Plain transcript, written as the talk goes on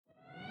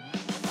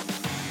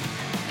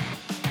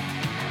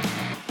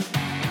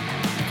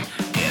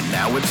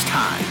Now it's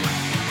time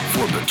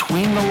for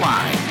Between the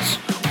Lines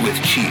with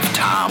Chief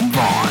Tom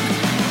Vaughn.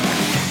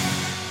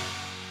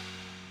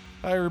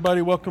 Hi,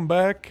 everybody. Welcome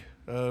back.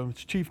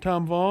 It's Chief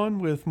Tom Vaughn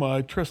with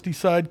my trusty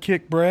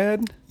sidekick,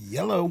 Brad.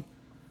 Yellow.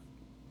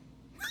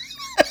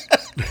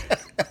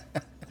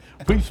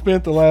 We've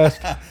spent the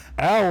last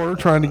hour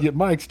trying to get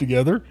mics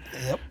together.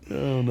 Yep.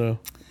 Oh, no.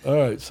 All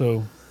right,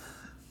 so.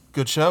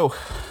 Good show.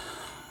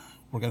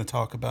 We're going to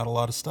talk about a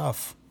lot of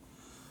stuff.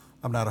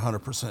 I'm not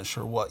 100%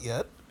 sure what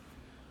yet.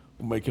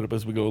 We'll make it up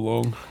as we go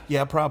along.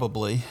 Yeah,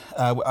 probably.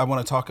 I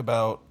want to talk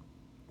about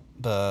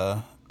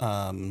the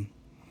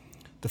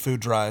food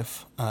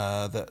drive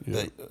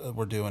that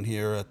we're doing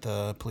here at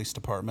the police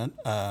department.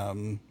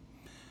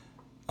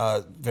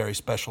 Very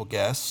special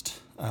guest,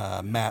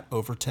 Matt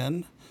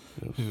Overton,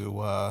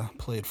 who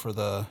played for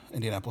the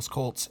Indianapolis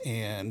Colts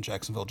and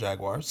Jacksonville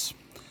Jaguars.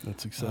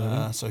 That's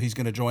exciting. So he's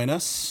going to join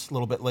us a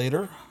little bit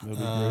later. That'd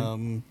be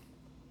great.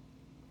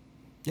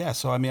 Yeah,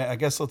 so I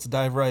guess let's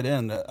dive right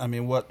in.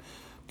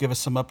 Give us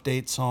some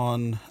updates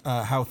on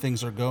how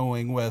things are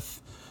going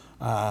with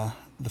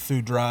the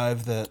food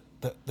drive that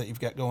you've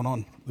got going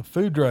on. The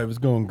food drive is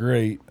going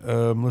great.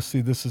 Let's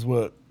see, this is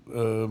what,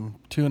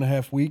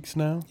 2.5 weeks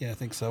now? Yeah, I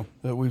think so.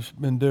 That we've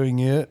been doing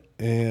it,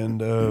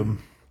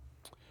 and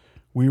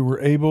we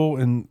were able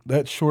in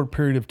that short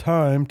period of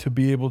time to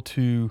be able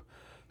to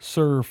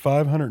serve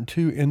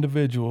 502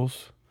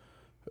 individuals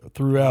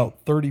throughout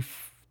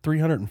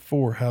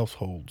 304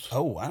 households.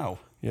 Oh, wow.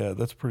 Yeah,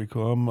 that's pretty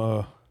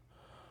cool.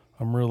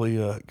 I'm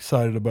really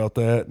excited about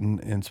that,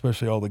 and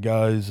especially all the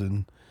guys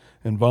and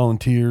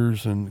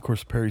volunteers, and of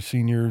course the Perry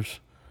seniors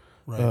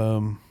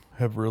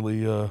have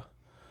really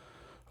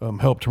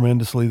helped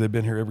tremendously. They've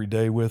been here every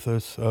day with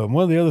us.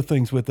 One of the other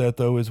things with that,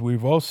 though, is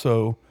we've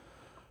also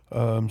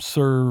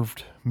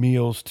served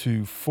meals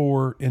to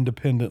 4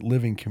 independent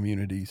living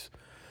communities.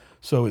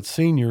 So it's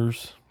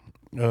seniors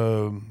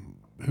who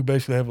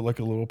basically have like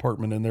a little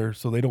apartment in there,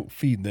 so they don't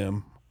feed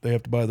them. They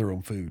have to buy their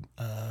own food.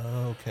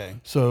 Okay.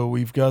 So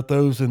we've got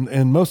those,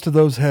 and most of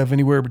those have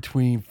anywhere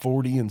between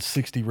 40 and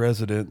 60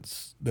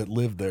 residents that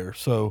live there.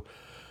 So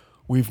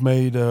we've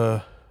made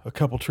a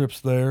couple trips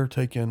there,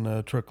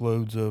 taking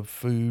truckloads of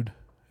food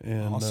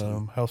and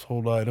Awesome.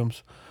 household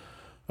items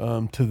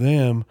to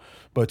them.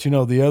 But,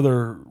 the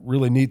other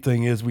really neat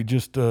thing is we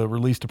just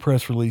released a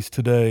press release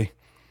today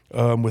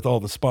with all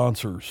the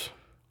sponsors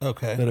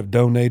Okay. that have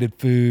donated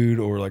food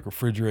or like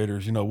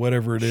refrigerators,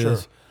 whatever it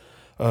is.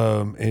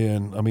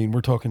 And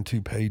we're talking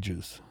 2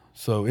 pages.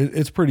 So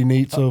it's pretty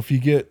neat. So if you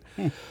get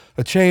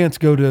a chance,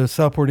 go to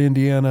Southport,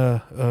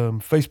 Indiana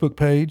Facebook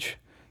page,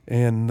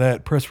 and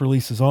that press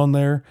release is on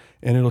there,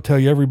 and it'll tell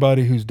you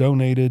everybody who's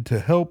donated to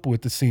help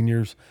with the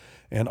seniors.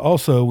 And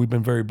also, we've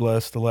been very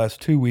blessed the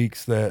last 2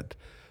 weeks that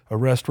a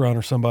restaurant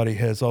or somebody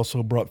has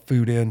also brought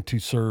food in to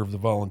serve the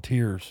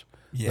volunteers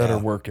that are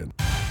working.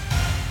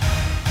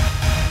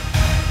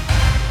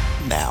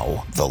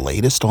 Now, the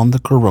latest on the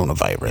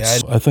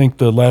coronavirus. I think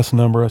the last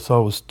number I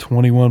saw was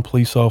 21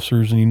 police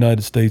officers in the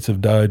United States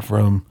have died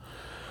from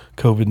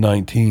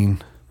COVID-19.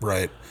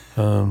 Right.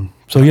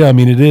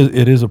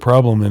 It is a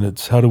problem, and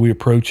it's how do we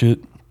approach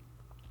it?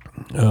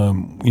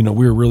 We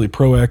were really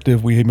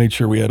proactive. We made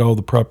sure we had all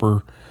the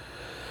proper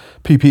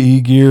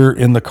PPE gear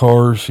in the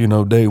cars,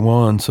 day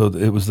one, so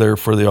it was there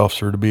for the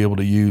officer to be able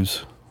to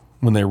use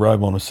when they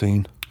arrive on a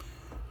scene.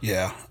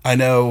 Yeah, I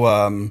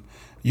know.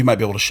 You might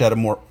be able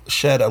to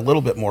shed a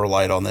little bit more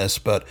light on this,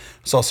 but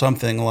I saw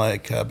something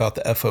like about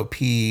the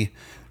FOP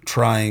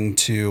trying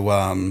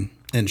to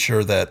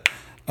ensure that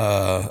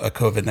a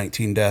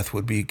COVID-19 death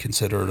would be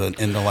considered an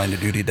in the line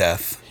of duty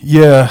death.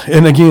 Yeah,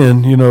 and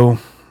again,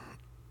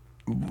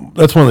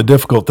 that's one of the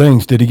difficult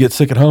things. Did he get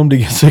sick at home? Did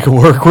he get sick at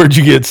work? Where'd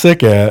you get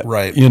sick at?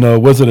 Right.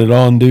 Was it an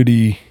on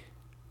duty?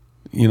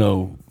 Is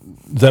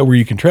that where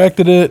you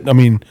contracted it?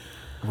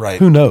 Right.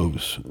 Who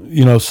knows?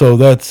 So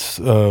that's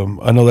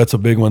I know that's a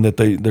big one that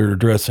they're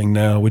addressing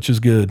now, which is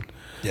good.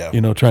 Yeah.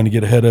 Trying to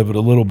get ahead of it a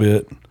little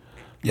bit.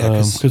 Yeah,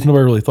 because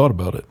nobody really thought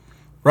about it.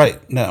 Right.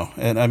 No,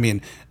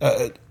 and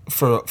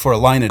for a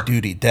line of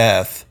duty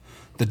death,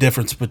 the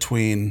difference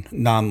between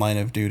non-line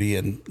of duty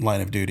and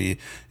line of duty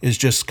is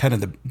just kind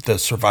of the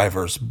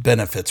survivor's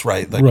benefits,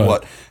 right?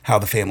 Like how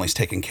the family's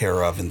taken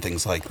care of and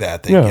things like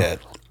that. They get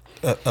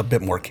a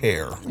bit more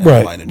care.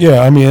 Right. Line of duty.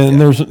 Yeah. And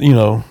there's,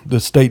 the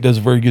state does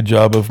a very good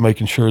job of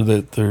making sure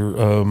that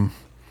they're,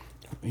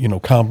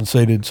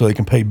 compensated so they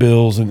can pay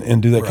bills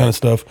and do that kind of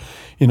stuff.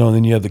 And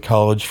then you have the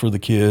college for the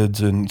kids.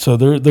 And so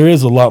there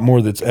is a lot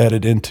more that's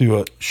added into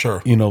a,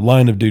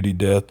 line of duty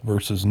death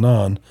versus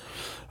non.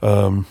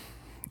 And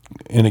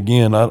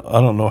again, I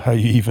don't know how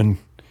you even,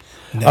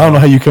 I don't know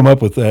how you come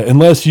up with that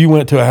unless you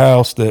went to a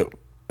house that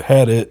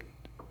had it,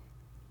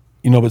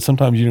 but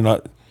sometimes you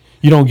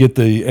don't get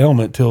the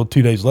ailment till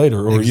 2 days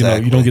later, or, you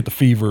don't get the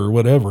fever or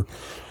whatever.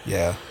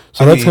 Yeah.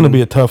 So that's going to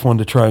be a tough one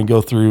to try and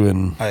go through.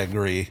 And I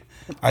agree.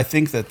 I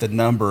think that the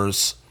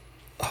numbers,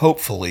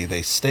 hopefully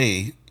they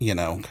stay,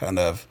 kind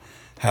of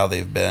how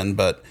they've been.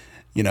 But,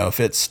 if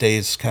it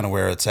stays kind of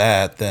where it's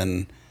at,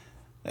 then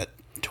at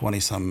 20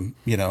 some,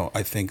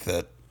 I think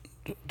that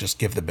just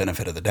give the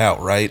benefit of the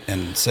doubt, right?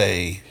 And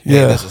say, hey,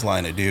 Yeah. this is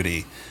line of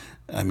duty.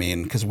 I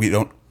mean, because we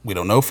don't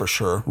know for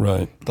sure.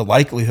 Right. The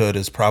likelihood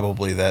is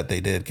probably that they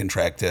did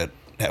contract it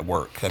at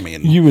work. I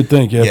mean, You would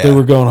think, if they Yeah.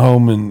 were going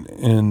home and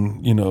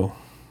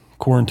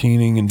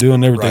quarantining and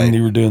doing everything Right.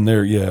 they were doing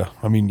there, yeah.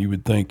 I mean, you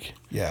would think.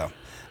 yeah.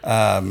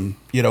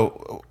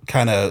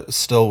 Kind of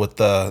still with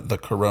the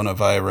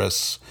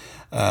coronavirus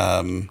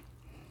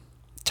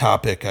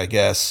topic, I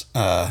guess,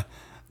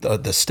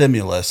 the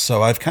stimulus.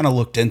 So I've kind of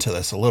looked into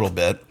this a little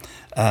bit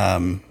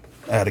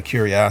out of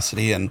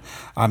curiosity, and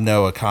I'm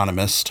no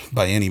economist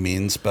by any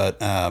means, but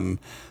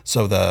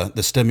so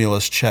the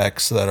stimulus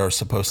checks that are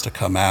supposed to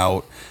come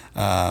out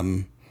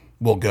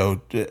will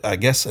go, I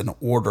guess, in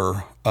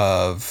order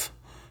of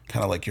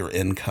kind of like your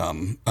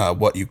income,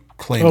 what you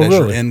claimed as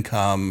your really?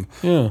 income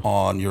Yeah.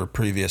 on your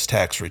previous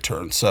tax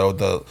return. So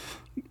the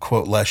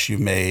quote less you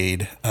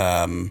made,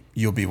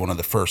 you'll be one of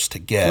the first to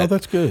get. Oh,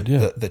 that's good,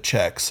 yeah. The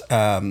checks.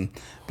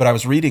 But I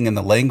was reading in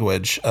the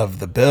language of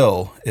the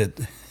bill, it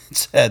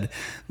said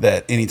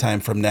that anytime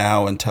from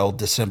now until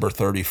December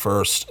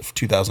 31st, of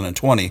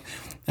 2020.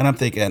 And I'm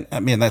thinking, I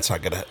mean, that's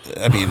not going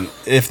to, I mean,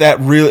 if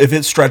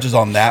it stretches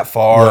on that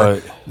far,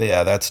 Right.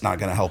 yeah, that's not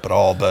going to help at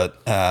all. But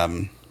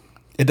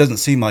it doesn't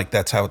seem like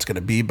that's how it's going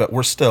to be. But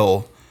we're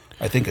still,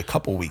 I think, a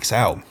couple weeks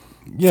out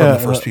from the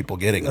first people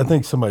getting I them.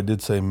 think somebody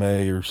did say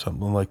May or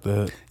something like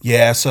that.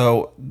 Yeah,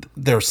 so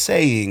they're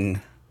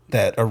saying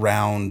that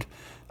around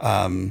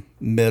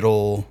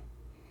middle,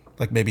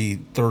 like maybe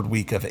third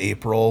week of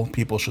April,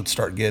 people should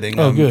start getting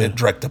them good. at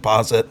direct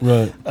deposit.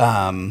 Right.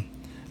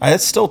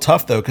 It's still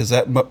tough though, because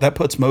that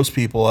puts most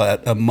people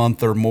at a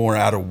month or more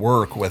out of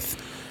work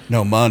with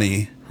no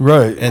money.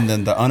 Right. And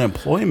then the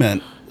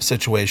unemployment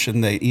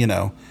situation,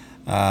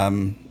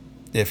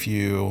 if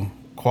you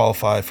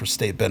qualify for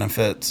state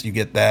benefits, you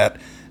get that.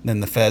 And then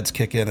the feds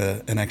kick in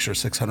an extra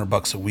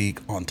 $600 a week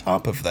on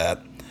top of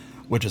that,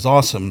 which is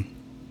awesome.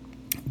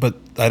 But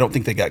I don't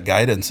think they got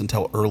guidance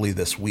until early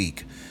this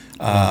week.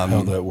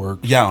 How that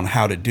works. Yeah, on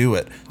how to do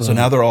it. So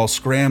now they're all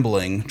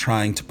scrambling,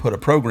 trying to put a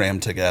program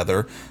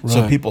together.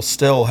 So Right. people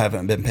still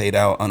haven't been paid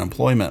out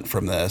unemployment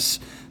from this.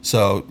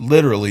 So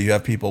literally, you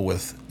have people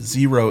with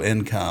zero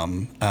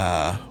income.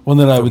 Well,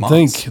 then I for would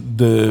months.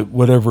 think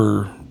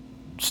whatever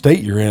state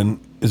you're in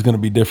is going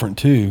to be different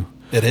too.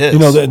 It is. You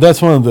know,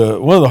 that's one of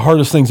the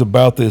hardest things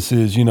about this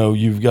is,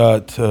 you've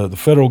got the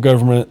federal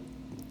government,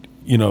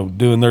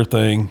 doing their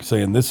thing,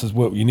 saying this is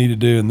what you need to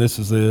do and this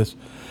is this.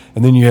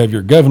 And then you have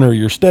your governor of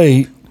your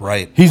state.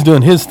 Right. He's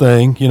doing his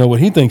thing, what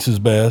he thinks is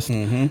best.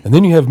 And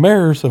then you have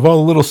mayors of all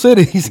the little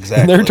cities,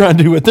 and they're Exactly. trying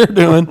to do what they're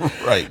doing.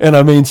 Right. And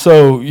I mean,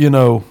 so,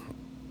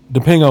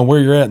 depending on where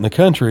you're at in the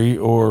country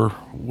or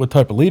what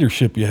type of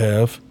leadership you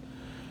have,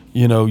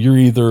 you're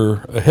either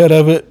ahead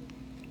of it,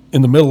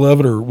 in the middle of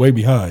it, or way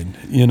behind,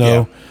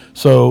 Yeah.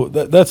 So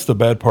that's the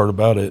bad part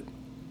about it.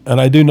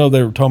 And I do know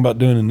they were talking about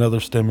doing another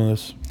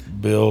stimulus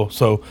bill.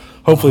 So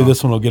hopefully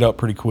this one will get out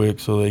pretty quick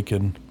so they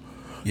can.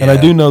 And I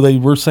Yeah. do know they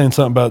were saying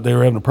something about they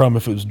were having a problem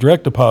if it was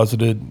direct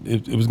deposited,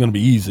 it was going to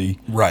be easy.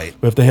 Right.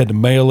 But if they had to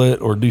mail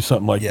it or do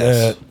something like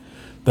Yes.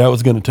 that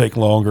was going to take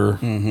longer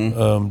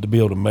to be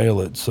able to mail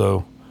it.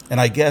 So And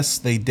I guess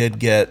they did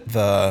get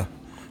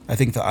I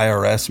think the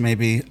IRS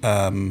maybe,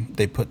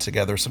 they put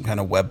together some kind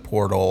of web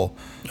portal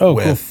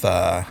with,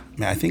 I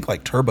think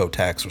like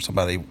TurboTax or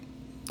somebody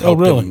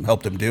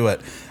helped him do it.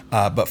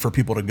 But for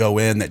people to go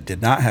in that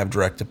did not have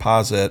direct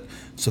deposit,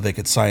 so they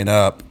could sign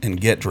up and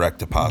get direct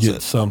deposit.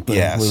 get something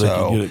Yeah, where so, they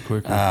can get it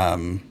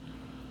quicker.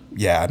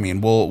 yeah, I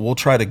mean, we'll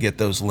try to get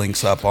those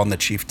links up on the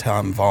Chief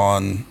Tom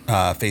Vaughn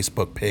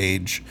Facebook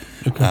page,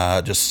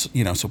 just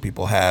so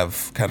people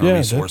have kind of Yeah,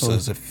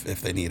 resources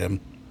if they need them.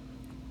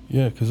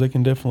 Yeah, because they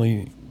can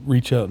definitely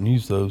reach out and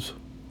use those.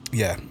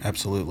 Yeah,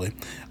 absolutely.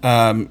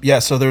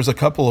 So there's a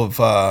couple of,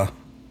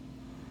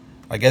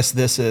 I guess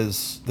this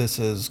is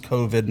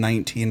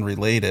COVID-19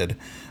 related,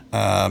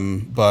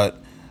 but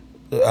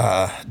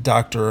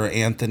Dr.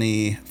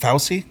 Anthony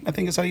Fauci, I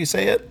think is how you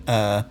say it,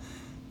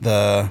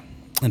 the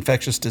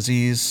infectious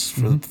disease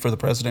for the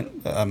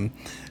president.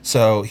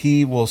 So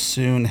he will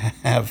soon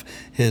have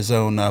his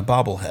own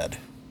bobblehead.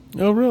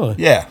 Oh, really?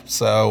 Yeah.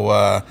 So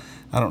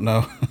I don't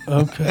know.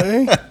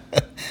 Okay.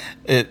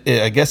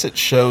 I guess it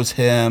shows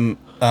him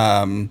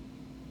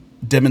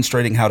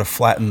demonstrating how to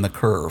flatten the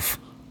curve.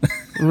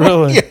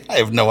 Really? Yeah, I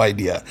have no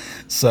idea.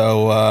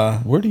 So,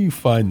 Where do you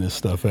find this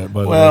stuff at,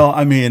 by the way? well,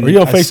 I mean, Are you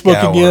on I Facebook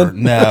scour.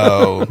 again?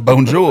 No,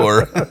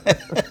 bonjour.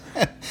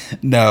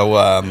 No,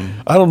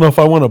 I don't know if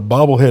I want a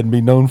bobblehead and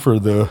be known for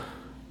the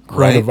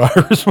Right.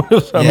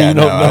 coronavirus. I Yeah, mean,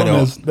 no, I don't.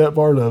 as that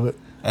part of it.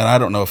 and I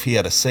don't know if he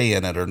had a say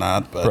in it or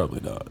not, but Probably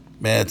not.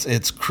 man,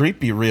 it's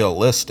creepy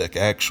realistic.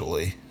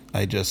 Actually,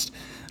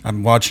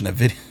 I'm watching a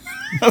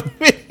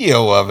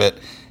video of it,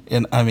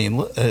 and I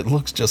mean, it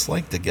looks just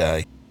like the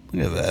guy.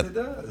 Look at that. it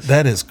does.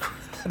 That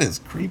is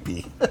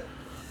creepy.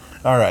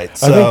 All right.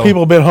 So, I think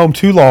people have been home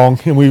too long,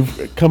 and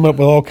we've come up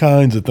with all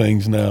kinds of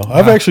things now.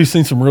 I've actually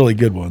seen some really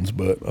good ones,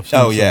 but I've seen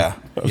I've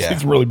seen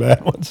some really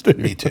bad ones too.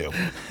 Me too.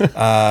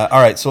 All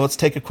right, so let's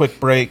take a quick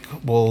break.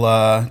 We'll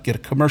get a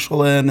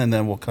commercial in, and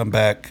then we'll come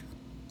back.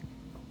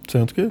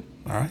 Sounds good.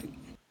 All right.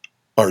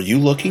 Are you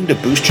looking to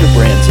boost your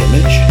brand's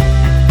image?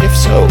 If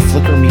so,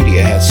 Flickr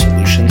Media has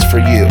solutions for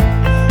you.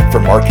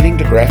 From marketing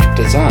to graphic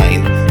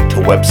design to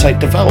website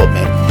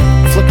development,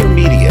 Flickr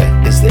Media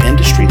is the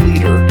industry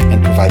leader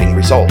in providing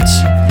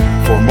results.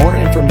 For more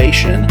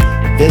information,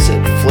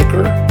 visit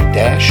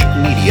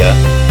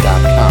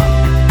flickr-media.com.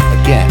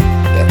 Again,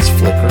 that's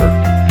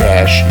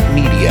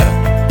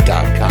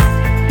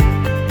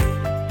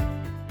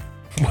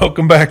flickr-media.com.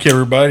 Welcome back,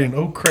 everybody. And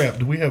oh crap,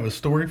 do we have a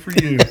story for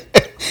you?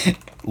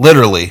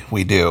 Literally,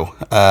 we do.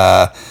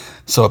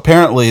 So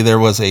apparently there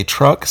was a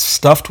truck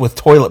stuffed with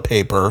toilet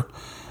paper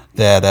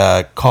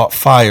that caught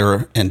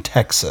fire in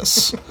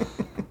Texas.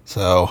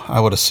 So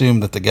I would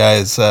assume that the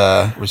guys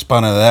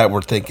responding to that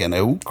were thinking,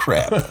 oh,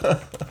 crap.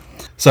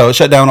 So it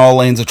shut down all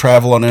lanes of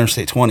travel on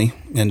Interstate 20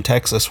 in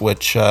Texas,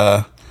 which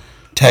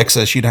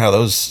Texas, you know how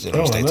those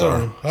interstates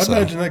are. I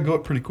imagine that go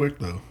up pretty quick,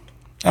 though.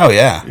 Oh,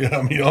 yeah. Yeah,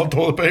 I mean, all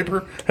toilet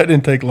paper, that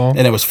didn't take long.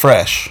 And it was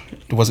fresh.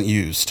 It wasn't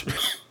used.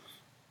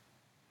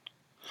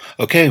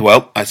 Okay,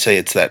 well, I say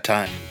it's that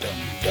time. Dum,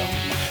 dum,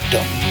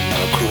 dum,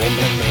 a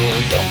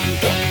criminal. Dum,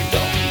 dum,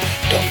 dum,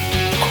 dum,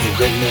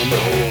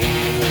 criminal.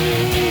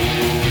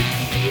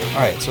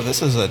 All right, so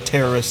this is a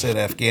terrorist in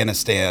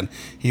Afghanistan.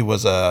 He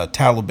was a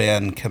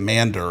Taliban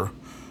commander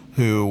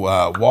who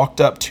walked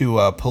up to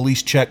a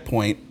police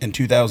checkpoint in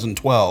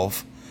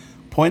 2012,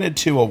 pointed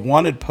to a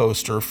wanted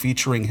poster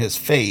featuring his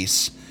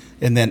face,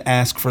 and then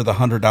asked for the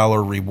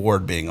 $100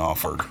 reward being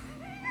offered.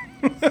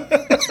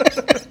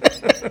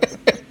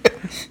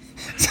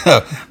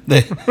 So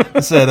they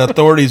said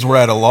authorities were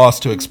at a loss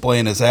to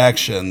explain his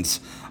actions,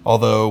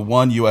 although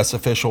one U.S.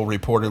 official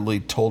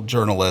reportedly told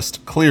journalists,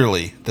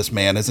 clearly, this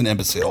man is an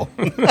imbecile.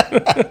 All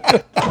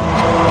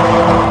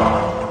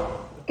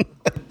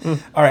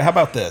right, how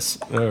about this?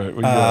 All right, what do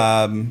you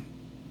got?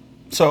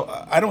 So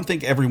I don't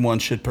think everyone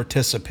should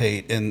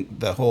participate in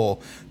the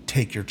whole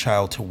take your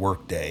child to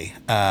work day.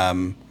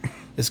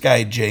 This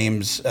guy,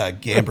 James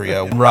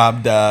Gambrio,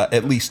 robbed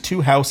at least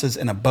 2 houses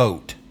and a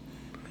boat.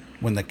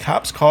 When the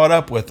cops caught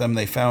up with him,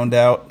 they found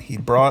out he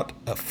brought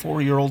a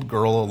 4-year-old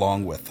girl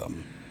along with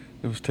him.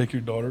 It was take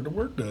your daughter to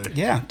work day.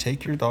 Yeah,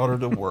 take your daughter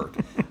to work.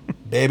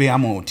 Baby,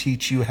 I'm going to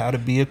teach you how to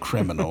be a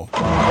criminal.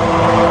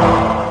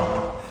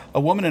 A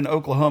woman in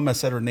Oklahoma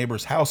set her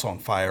neighbor's house on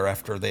fire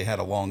after they had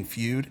a long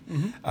feud.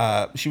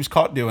 Mm-hmm. She was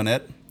caught doing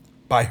it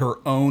by her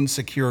own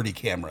security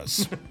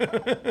cameras.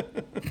 I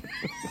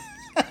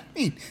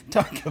mean,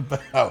 talk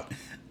about,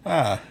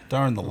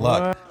 darn the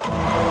luck.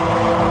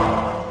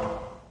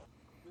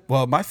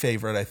 Well, my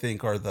favorite, I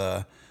think, are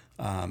the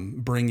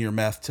bring your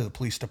meth to the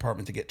police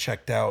department to get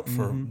checked out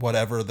for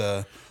whatever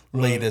the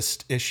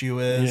latest issue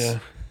is. Yeah.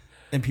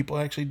 And people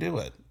actually do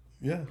it.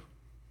 Yeah.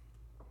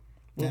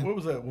 Well, what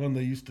was that one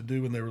they used to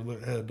do when they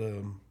had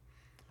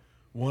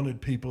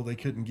wanted people they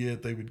couldn't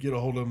get? They would get a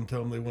hold of them and tell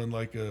them they won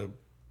like a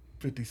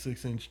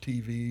 56-inch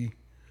TV.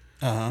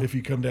 If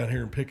you come down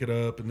here and pick it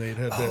up, and they'd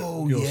have that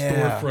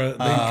storefront,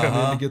 and they'd come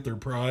in to get their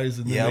prize,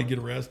 and then they'd get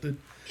arrested.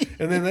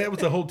 And then that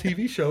was a whole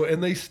TV show,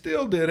 and they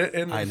still did it,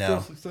 and it's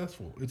still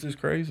successful. It's just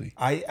crazy.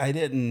 I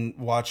didn't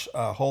watch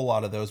a whole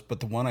lot of those,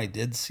 but the one I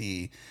did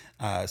see,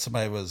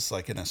 somebody was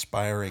like an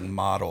aspiring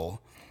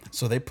model.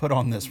 So they put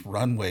on this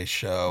runway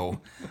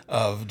show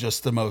of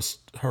just the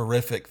most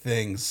horrific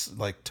things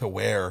like to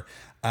wear.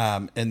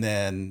 And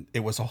then it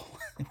was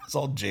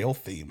all jail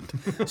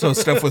themed. So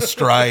stuff with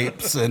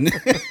stripes and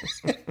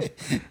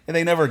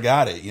they never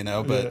got it, you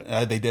know, but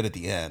they did at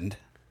the end.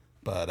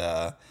 But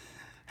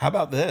how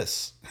about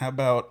this? How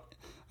about,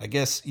 I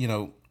guess, you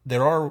know,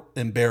 there are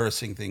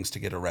embarrassing things to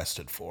get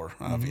arrested for,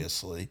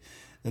 obviously.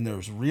 And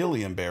there's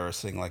really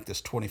embarrassing, like this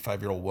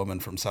 25-year-old woman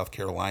from South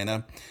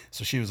Carolina.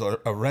 So she was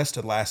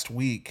arrested last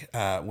week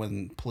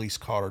when police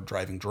caught her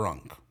driving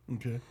drunk.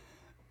 Okay.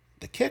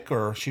 The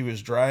kicker, she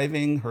was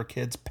driving her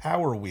kid's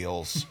Power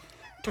Wheels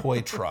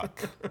toy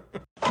truck.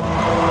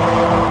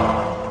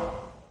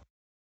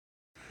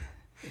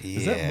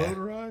 Is that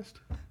motorized?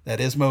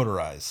 That is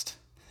motorized.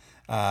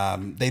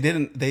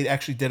 They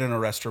actually didn't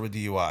arrest her with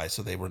DUI,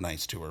 so they were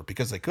nice to her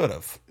because they could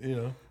have.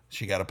 Yeah.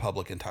 She got a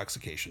public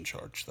intoxication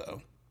charge,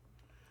 though.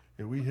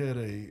 Yeah, we had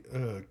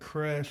a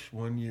crash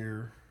one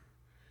year,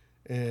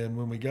 and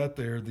when we got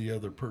there, the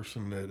other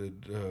person that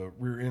had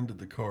rear-ended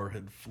the car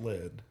had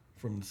fled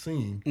from the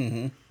scene.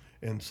 Mm-hmm.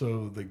 And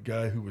so the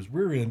guy who was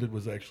rear-ended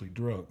was actually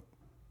drunk.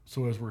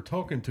 So as we're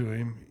talking to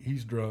him,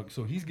 he's drunk,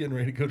 so he's getting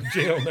ready to go to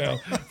jail now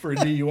for a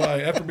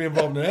DUI after being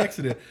involved in an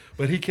accident.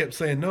 But he kept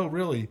saying, no,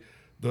 really,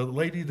 the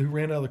lady who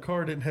ran out of the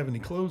car didn't have any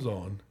clothes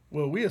on.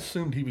 Well, we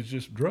assumed he was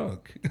just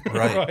drunk,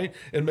 right?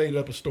 And made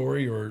up a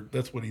story, or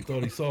that's what he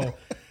thought he saw.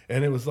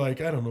 And it was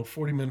like, I don't know,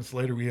 40 minutes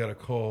later, we had a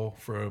call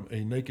from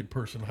a naked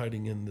person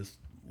hiding in this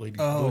lady's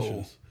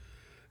bushes.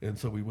 And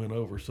so we went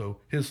over. So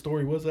his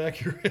story was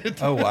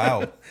accurate. Oh,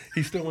 wow.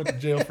 He still went to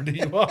jail for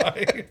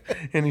DUI,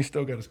 and he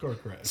still got his car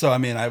crashed. So I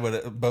mean, I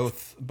would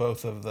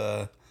both of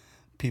the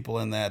people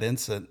in that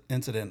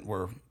incident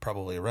were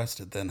probably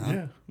arrested then,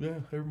 huh? Yeah.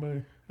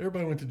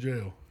 Everybody went to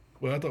jail.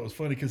 Well, I thought it was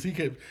funny because he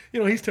kept,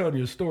 he's telling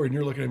you a story, and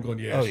you're looking at him going,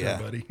 "Yeah, sure,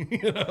 buddy."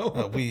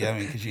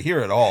 Because you hear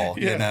it all,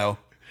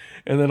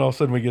 And then all of a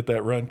sudden we get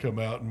that run come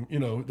out, and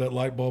that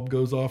light bulb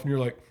goes off, and you're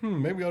like,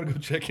 maybe we ought to go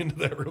check into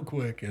that real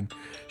quick. And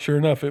sure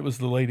enough, it was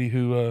the lady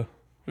who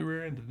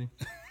rear-ended him.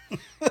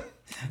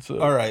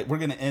 So, all right, we're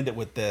going to end it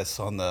with this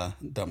on the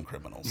dumb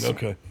criminals.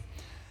 Okay.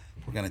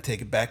 We're going to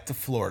take it back to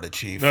Florida,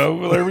 Chief. Oh,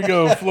 well, there we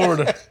go,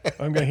 Florida.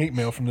 I'm going to hate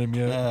mail from them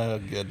yet. Oh,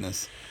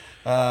 goodness.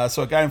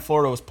 So a guy in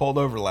Florida was pulled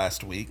over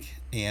last week,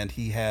 and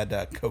he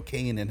had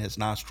cocaine in his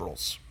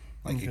nostrils.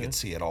 You could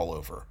see it all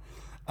over.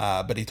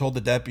 But he told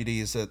the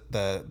deputies that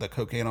the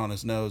cocaine on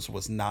his nose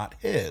was not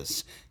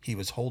his. He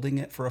was holding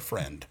it for a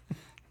friend.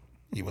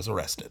 He was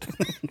arrested.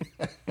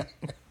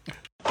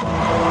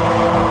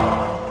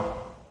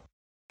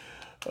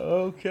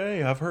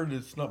 Okay, I've heard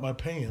it's not my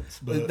pants,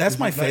 but that's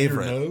my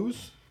favorite. Your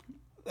nose?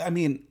 I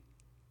mean,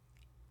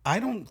 I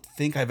don't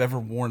think I've ever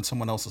worn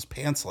someone else's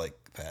pants like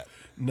that.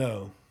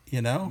 No.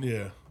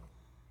 Yeah.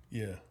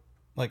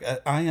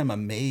 I am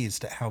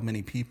amazed at how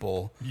many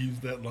people use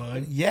that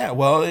line. Yeah,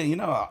 well,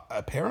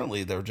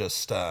 apparently they're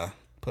just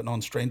putting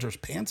on strangers'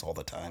 pants all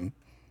the time.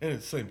 And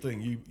it's the same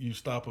thing. You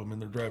stop them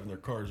and they're driving their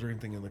cars or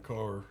anything in the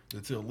car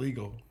that's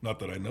illegal. Not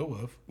that I know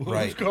of. Well,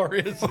 right. Whose car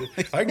is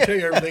it? I can tell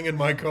you everything in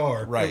my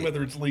car, right.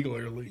 Whether it's legal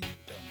or illegal.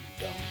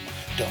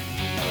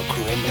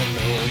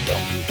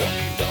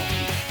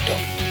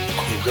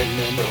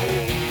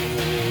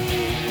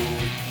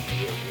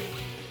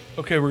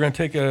 Okay, we're going to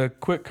take a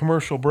quick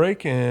commercial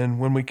break, and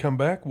when we come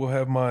back, we'll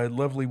have my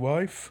lovely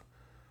wife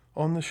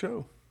on the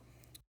show.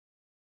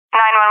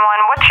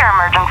 911, what's your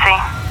emergency?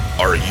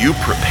 Are you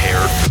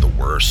prepared for the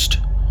worst?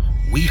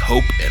 We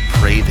hope and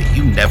pray that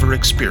you never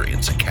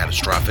experience a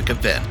catastrophic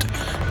event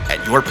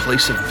at your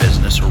place of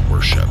business or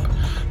worship,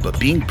 but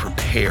being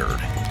prepared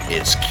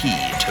is key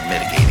to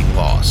mitigating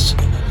loss.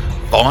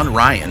 Vaughn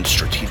Ryan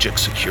Strategic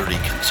Security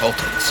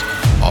Consultants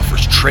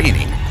offers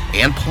training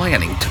and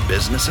planning to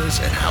businesses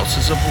and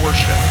houses of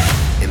worship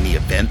in the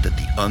event that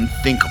the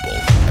unthinkable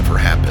ever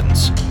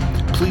happens.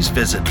 Please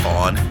visit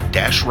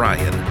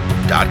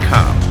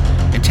vaughn-ryan.com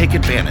and take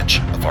advantage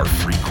of our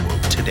free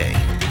quote today.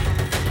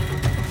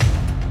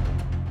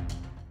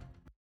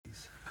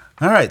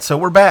 All right, so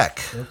we're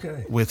back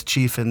with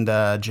Chief and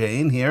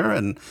Jane here,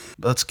 and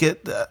let's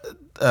get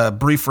a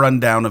brief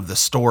rundown of the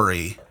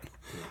story.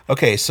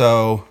 Okay,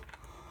 so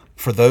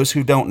for those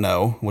who don't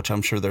know, which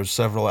I'm sure there's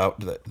several out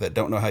that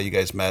don't know how you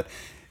guys met,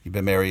 you've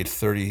been married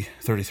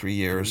 33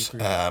 years.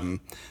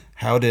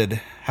 How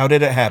did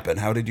it happen?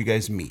 How did you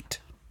guys meet?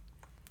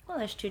 Well,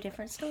 there's two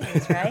different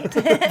stories, right?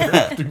 Two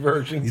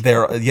versions.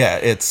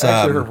 It's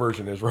actually her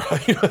version is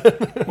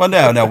right. Well,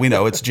 no, we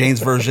know it's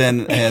Jane's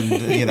version,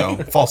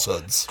 and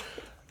falsehoods.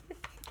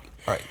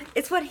 All right.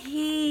 It's what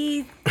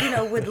he,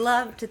 would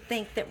love to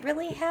think that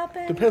really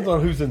happened. Depends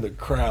on who's in the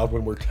crowd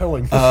when we're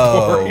telling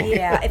the story.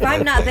 Yeah, if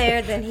I'm not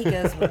there, then he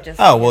goes, "Well, just."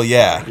 Oh well,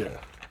 yeah.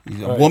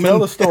 Right, woman, tell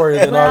the story,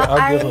 and then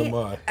I'll give him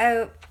mine.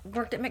 I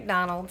worked at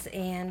McDonald's,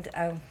 and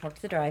I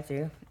worked the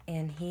drive-thru,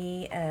 and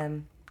he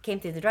came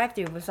through the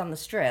drive-thru. Was on the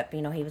strip.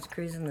 He was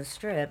cruising the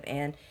strip,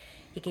 and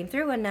he came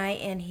through one night,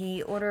 and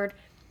he ordered.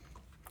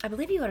 I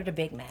believe he ordered a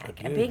Big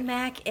Mac. A Big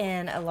Mac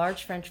and a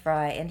large French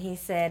fry. And he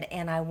said,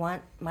 "And I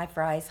want my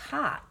fries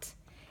hot."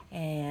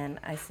 And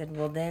I said,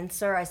 "Well then,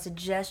 sir, I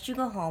suggest you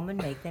go home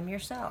and make them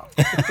yourself."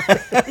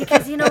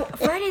 Because,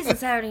 Fridays and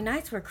Saturday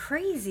nights were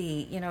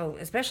crazy,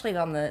 especially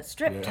on the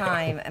strip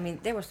time. I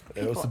mean, there was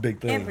people a big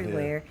thing,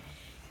 everywhere.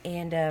 Yeah.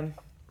 And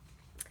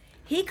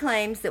he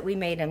claims that we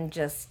made them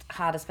just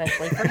hot,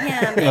 especially for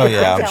him. Oh,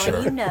 yeah, I'm I'm telling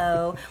sure. you,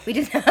 no, we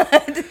did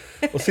not.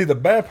 Well, see, the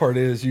bad part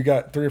is you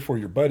got 3 or 4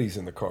 of your buddies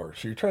in the car,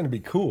 so you're trying to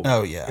be cool.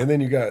 Oh, yeah. And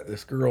then you got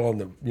this girl on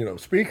the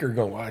speaker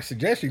going, "Well, I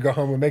suggest you go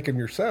home and make them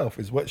yourself,"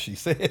 is what she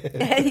said.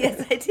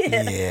 Yes, I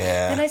did.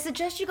 Yeah. And I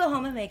suggest you go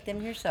home and make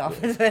them yourself.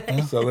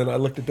 So then I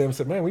looked at them and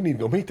said, "Man, we need to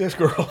go meet this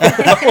girl.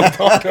 I want to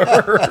talk to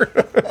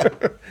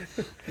her."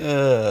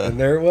 And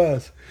there it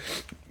was.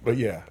 But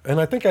yeah,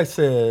 and I think I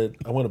said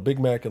I want a Big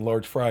Mac and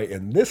large fry,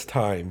 and this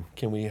time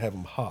can we have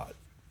them hot?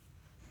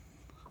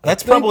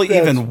 That's probably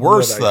even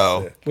worse, what I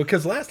though. said.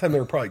 Because last time they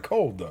were probably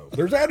cold, though.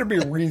 There's had to be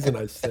a reason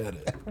I said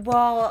it.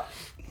 Well,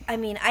 I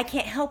mean, I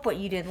can't help what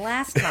you did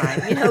last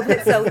time,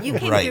 But so you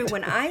came Right. through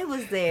when I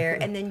was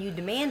there, and then you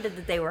demanded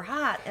that they were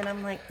hot, and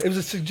I'm like, It was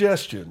a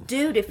suggestion.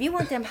 dude, if you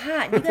want them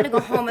hot, you got to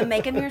go home and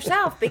make them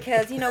yourself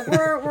because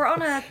we're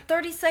on a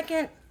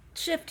 30-second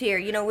shift here.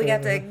 We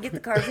got to get the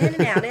cars in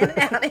and out, in and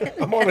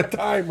out. I'm on a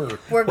timer.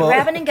 We're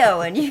grabbing and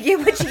going. You get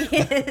what you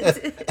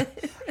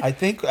get. I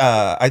think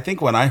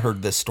when I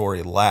heard this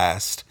story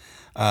last,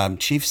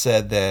 Chief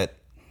said that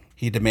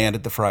he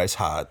demanded the fries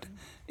hot,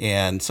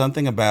 and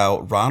something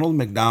about Ronald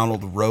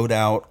McDonald rode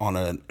out on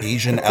an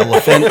Asian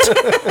elephant.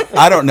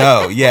 I don't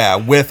know. Yeah,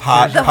 with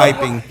hot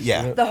piping.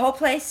 Yeah, The whole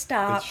place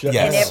stopped, shut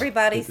and down.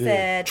 everybody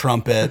said,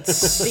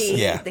 trumpets.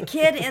 the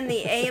kid in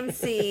the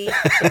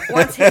AMC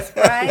wants his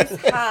fries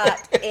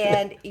hot,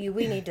 and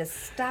we need to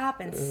stop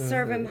and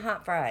serve him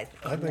hot fries.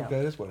 I think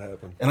that is what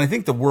happened. And I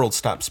think the world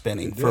stopped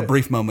spinning for a did.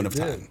 brief moment of It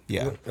did. time.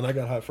 Yeah, And I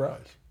got hot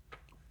fries.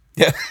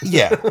 yeah,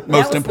 yeah. That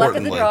Most was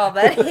importantly, luck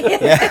of the draw,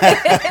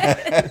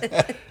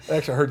 buddy.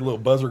 Actually, I heard the little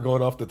buzzer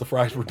going off that the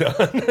fries were done.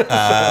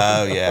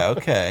 oh yeah,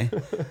 okay.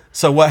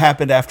 So what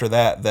happened after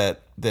that?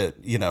 That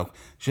you know,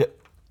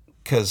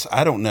 because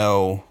I don't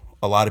know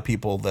a lot of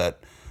people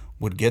that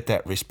would get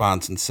that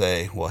response and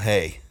say, "Well,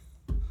 hey,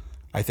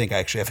 I think I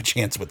actually have a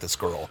chance with this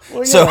girl."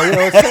 Well, so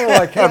it's kind of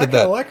like, How I did kind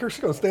that- of like her. She's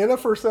going to stand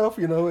up for herself.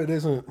 It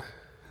isn't.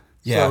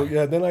 yeah, So,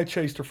 yeah, then I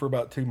chased her for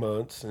about 2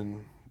 months,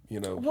 and,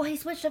 Well, he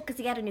switched up because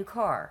he got a new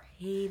car.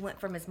 He went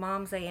from his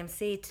mom's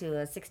AMC to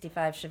a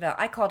 65 Chevelle.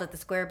 I called it the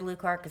square blue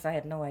car because I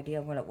had no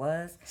idea what it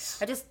was.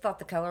 I just thought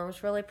the color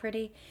was really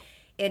pretty.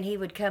 And he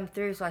would come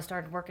through, so I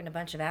started working a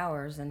bunch of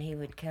hours, and he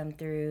would come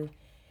through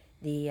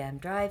the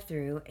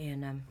drive-through,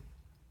 and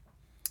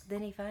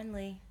then he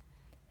finally...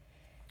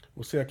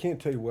 well, see, I can't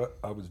tell you what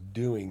I was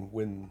doing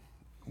when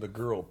the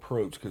girl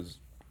approached because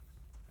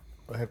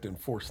I have to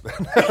enforce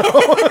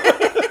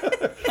that.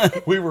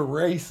 We were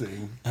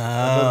racing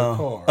another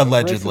car.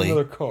 allegedly. Racing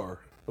another car.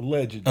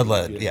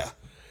 Allegedly. yes. Yeah.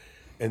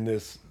 And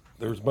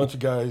there was a bunch of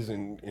guys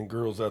and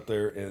girls out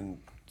there, and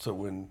so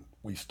when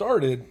we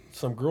started,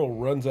 some girl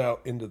runs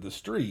out into the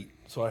street,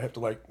 so I have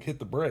to hit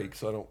the brake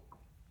so I don't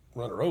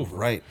run her over.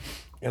 right.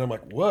 And I'm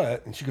like,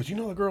 what? And she goes,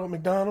 the girl at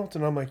McDonald's?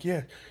 And I'm like,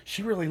 yeah,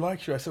 she really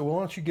likes you. I said, well,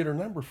 why don't you get her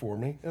number for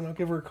me and I'll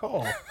give her a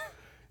call.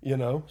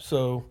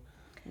 So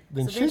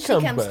then So then she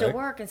comes comes back. to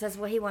work and says,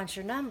 well, he wants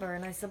your number.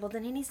 And I said, well,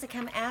 then he needs to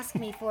come ask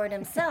me for it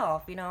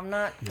himself. I'm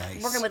not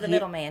working with a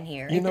middle-man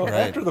here.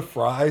 After the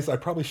fries, I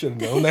probably should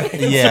have known that.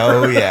 Yeah.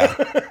 Oh yeah.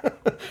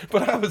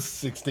 But I was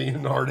 16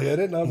 and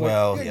hard-headed. And I was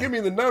Well, like, yeah. give me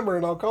the number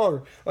and I'll call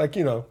her.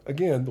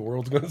 Again, the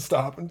world's going to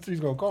stop and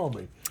she's going to call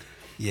me.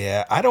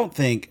 Yeah, I don't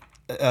think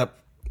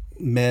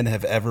men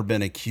have ever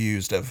been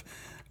accused of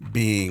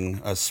being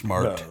a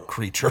smart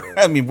creature.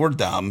 I mean, we're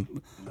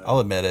dumb. I'll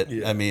admit it.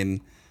 Yeah. I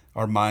mean,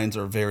 our minds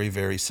are very,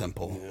 very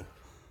simple. Yeah.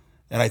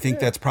 And I think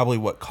that's probably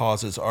what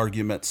causes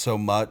arguments so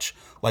much.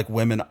 Like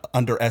women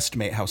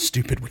underestimate how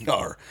stupid we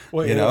are.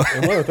 Well, you know?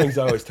 And one of the things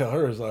I always tell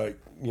her is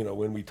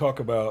when we talk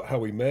about how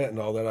we met and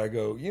all that, I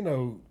go,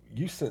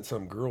 you sent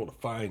some girl to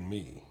find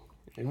me.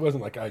 It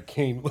wasn't like I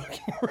came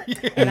looking for you.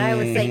 And I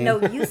would say,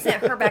 no, you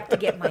sent her back to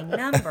get my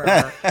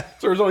number.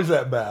 So there's always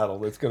that battle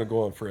that's going to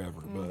go on forever.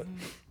 But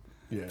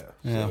yeah.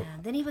 Yeah. Yeah.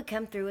 Then he would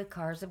come through with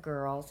cars of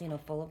girls,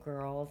 full of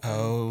girls.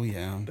 Oh,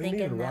 yeah. They need a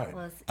Thinking that ride.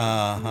 was...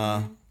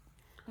 Uh-huh.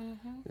 And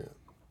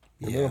Yeah.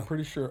 then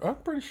I'm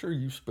pretty sure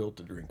you spilled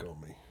the drink on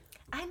me.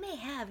 I may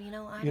have,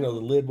 I The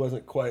lid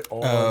wasn't quite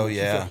on. Oh, It's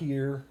yeah.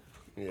 here.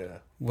 Yeah.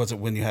 Was it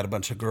when you had a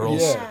bunch of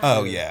girls? Yeah.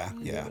 Oh, yeah.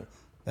 Yeah.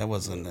 That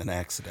wasn't an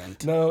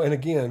accident. No, and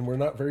again, we're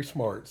not very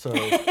smart, so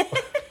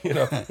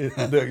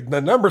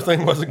the number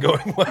thing wasn't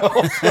going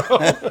well. So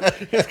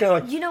it's kind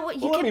of like, You know what?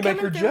 You well, let me keep make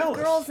her coming through jealous.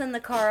 with girls in the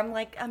car. I'm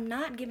like, I'm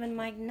not giving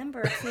my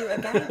number to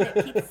a guy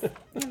that keeps,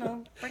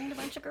 bringing a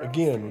bunch of girls.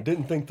 Again,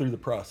 didn't think through the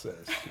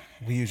process.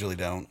 We usually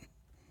don't.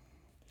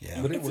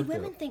 Yeah. But it And see, worked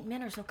women out. think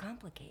men are so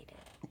complicated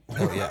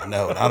Oh, yeah.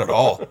 No, not at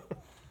all.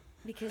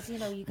 because you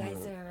guys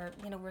are,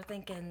 we're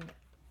thinking.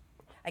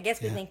 I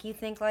guess we think you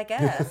think like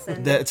us,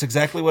 and That's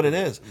exactly what it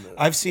is.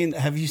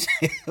 Have you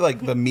seen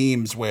like the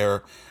memes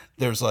where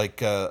there's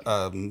like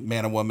a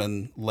man and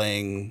woman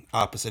laying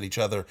opposite each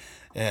other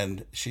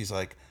and she's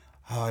like,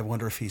 oh, I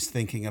wonder if he's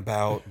thinking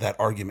about that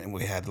argument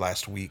we had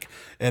last week.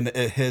 And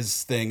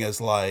his thing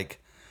is like,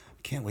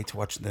 can't wait to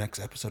watch the next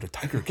episode of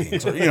Tiger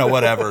Kings or,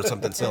 whatever,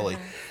 something silly.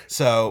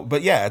 So,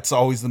 but yeah, it's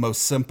always the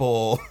most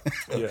simple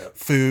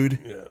food,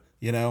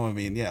 Yeah. I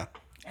mean, yeah.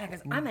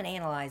 because I'm an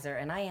analyzer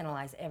and I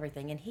analyze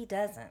everything, and he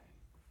doesn't.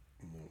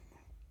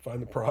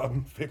 Find the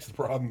problem, fix the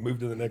problem, move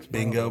to the next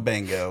problem. Bingo,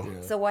 bango.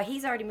 So while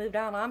he's already moved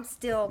on, I'm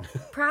still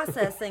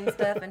processing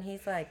stuff, and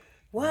he's like,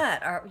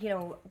 "What? Or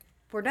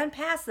we're done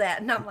past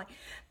that." And I'm like,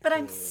 "But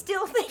I'm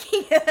still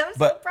thinking. I'm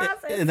still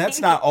processing." And that's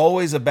not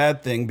always a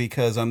bad thing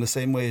because I'm the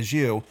same way as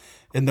you.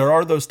 And there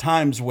are those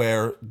times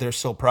where they're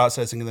still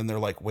processing, and then they're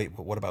like, "Wait,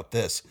 but what about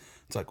this?"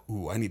 It's like,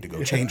 "Ooh, I need to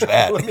go change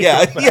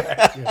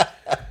that."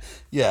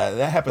 Yeah,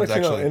 that happens But,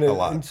 actually and a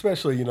lot. and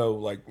especially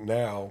like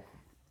now,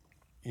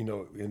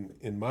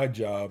 in my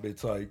job,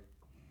 it's like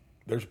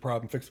there's a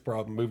problem, fix the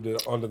problem, move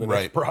on to the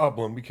Right. next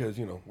problem because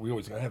we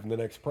always have the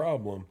next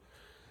problem,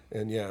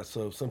 and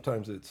so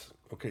sometimes it's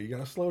okay. You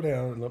gotta slow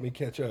down and let me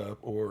catch up,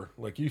 or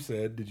like you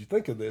said, did you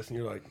think of this? And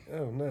you're like,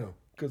 oh no,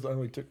 because I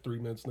only took 3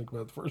 minutes to think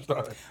about it the first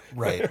time.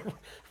 Right.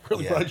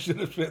 Really, Yeah. probably should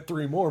have spent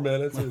 3 more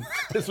minutes, and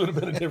this would have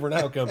been a different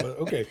outcome. But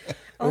okay, and then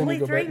Only you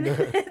go 3 back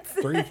to minutes.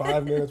 3,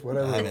 5 minutes,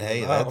 whatever. I mean,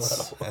 hey, I don't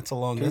that's know. a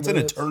long. 2 That's an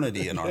minutes.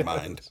 eternity in our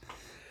mind.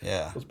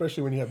 Yeah.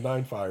 Especially when you have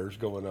 9 fires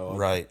going on.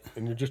 Right.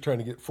 And you're just trying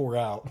to get 4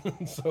 out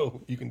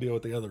so you can deal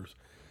with the others.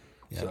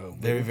 Yeah. So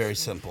Very, very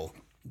simple.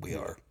 We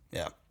are.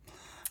 Yeah.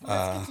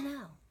 Well, that's good to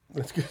know.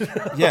 that's good.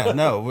 Yeah.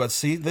 No. But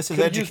see, this is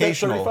Could've used that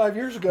educational. 35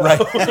 years ago.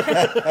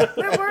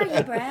 Where were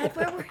you, Brad?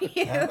 Where were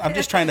you? I'm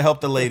just trying to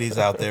help the ladies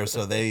out there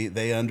so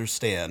they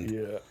understand.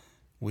 Yeah.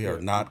 We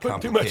are not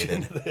Put too much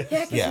complicated. into this. Yeah,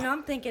 because Yeah. you know,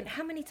 I'm thinking,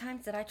 how many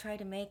times did I try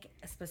to make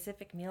a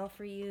specific meal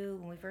for you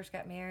when we first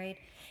got married?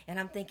 And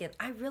I'm thinking,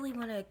 I really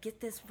want to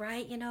get this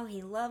right. You know,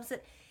 he loves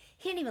it.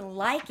 He didn't even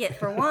like it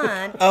for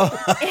one.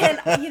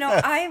 And you know,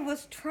 I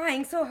was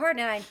trying so hard,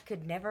 and I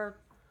could never.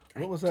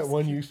 What was that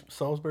one you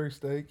Salisbury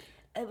steak?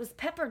 It was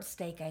peppered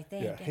steak, I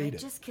think, Yeah, and I hate it.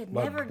 just could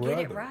My never get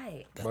it brother-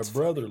 right. My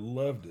brother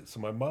loved it, so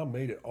my mom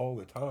made it all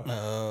the time.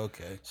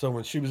 Okay. So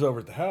when she was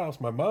over at the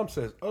house, my mom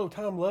says, "Oh,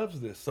 Tom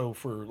loves this." So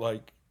for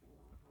like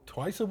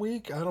twice a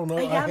week, I don't know.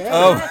 Yeah, I had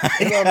oh.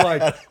 it. And I'm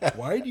like,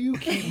 "Why do you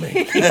keep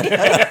making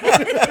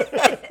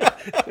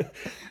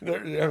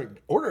that?"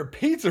 Order a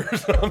pizza or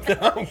something.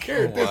 I don't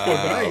care at this point,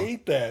 but I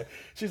hate that.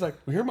 She's like,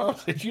 "Well, your mom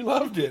said you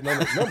loved it," and I'm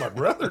like, "No, my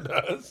brother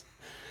does."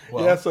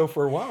 Yeah. So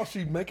for a while,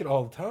 she'd make it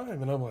all the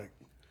time, and I'm like.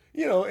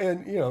 You know,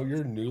 and you know,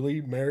 you're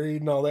newly married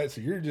and all that, so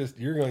you're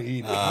gonna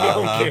eat it. I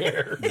don't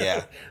care.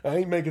 Yeah. I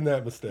ain't making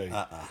that mistake.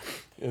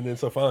 And then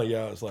so finally,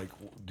 yeah, I was like,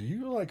 "Do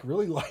you like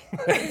really like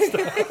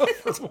that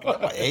stuff?"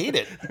 I ate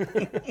it.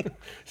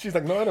 She's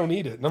like, "No, I don't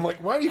eat it." And I'm like,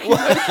 "Why do you keep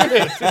making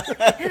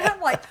it?" And I'm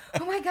like,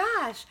 oh my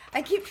gosh,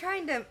 I keep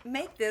trying to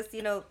make this,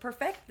 you know,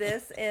 perfect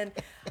this, and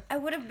I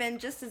would have been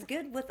just as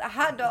good with a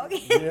hot dog.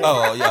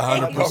 Oh yeah, Hot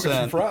dog and some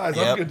 100%. fries,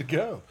 I'm Yep. good to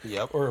go.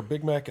 Yep. Or a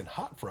Big Mac and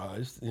hot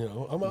fries. You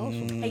know, I'm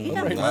awesome. Hey, you I'm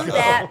done ready blew to go.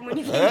 that when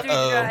you came through the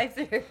Uh-oh.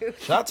 drive-through.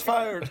 Shots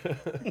fired.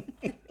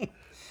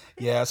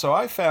 Yeah, so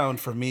I found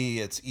for me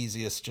it's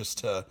easiest just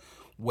to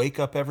wake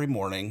up every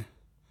morning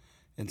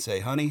and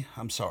say, "Honey,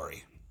 I'm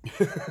sorry."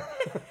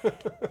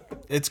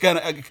 It's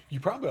gonna,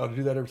 You probably ought to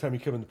do that every time you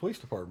come in the police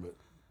department.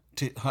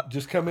 hu-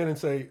 Just come in and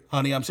say,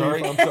 honey, I'm "Chief,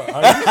 sorry. I'm sorry." You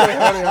say,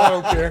 "Honey, I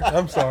don't care.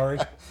 I'm sorry."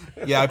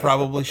 Yeah, I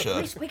probably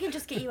should. We can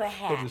just get you a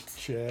hat just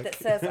check. that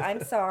says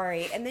 "I'm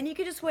sorry," and then you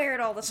could just wear it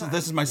all the So time.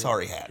 this is my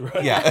sorry hat.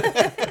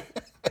 Yeah,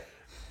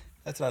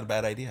 that's not a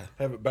bad idea.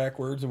 Have it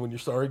backwards, and when you're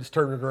sorry, just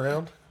turn it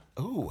around.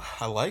 Ooh,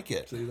 I like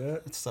it. See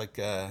that? It's like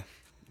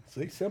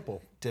See,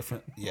 simple.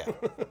 different. Yeah,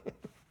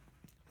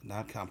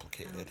 not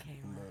complicated.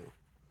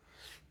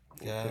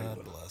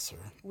 God bless her.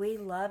 We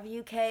love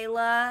you,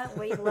 Kayla.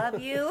 We love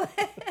you.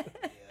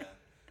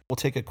 We'll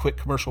take a quick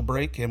commercial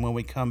break, and when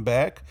we come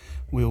back,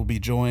 we will be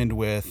joined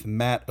with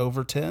Matt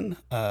Overton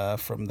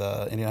from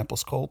the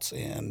Indianapolis Colts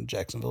and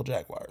Jacksonville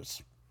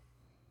Jaguars.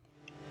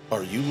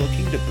 Are you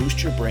looking to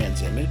boost your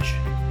brand's image?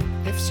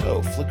 If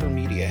so, Flickr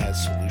Media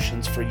has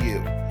solutions for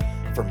you.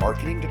 From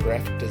marketing to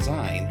graphic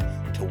design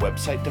to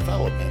website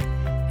development,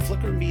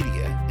 Flickr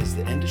Media is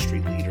the industry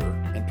leader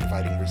in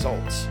providing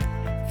results.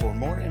 For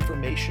more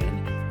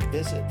information,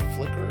 visit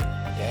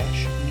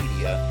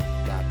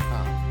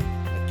flickr-media.com.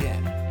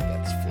 Again,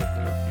 that's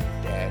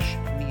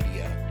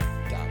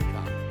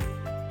flickr-media.com.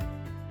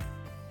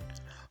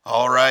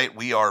 All right,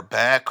 we are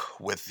back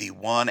with the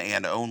one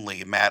and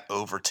only Matt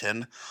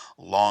Overton,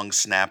 long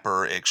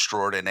snapper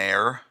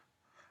extraordinaire.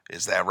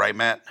 Is that right,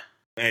 Matt?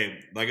 Hey,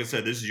 like I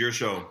said, this is your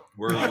show.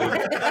 We're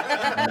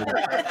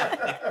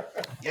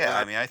Yeah,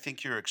 I mean, I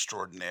think you're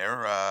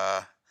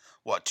extraordinaire.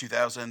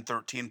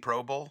 2013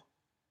 Pro Bowl?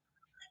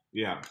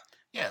 yeah.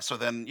 Yeah, so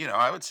then,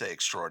 I would say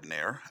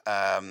extraordinaire.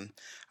 All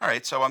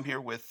right, so I'm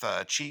here with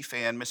Chief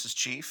and Mrs.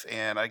 Chief,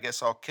 and I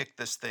guess I'll kick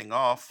this thing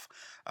off.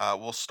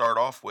 We'll start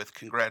off with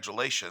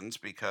congratulations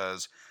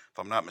because, if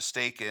I'm not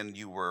mistaken,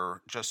 you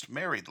were just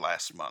married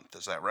last month.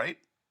 Is that right?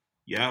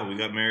 Yeah, we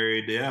got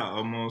married,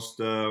 almost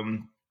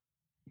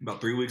about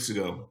 3 weeks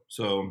ago.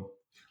 So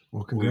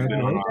Well, we've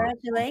been on our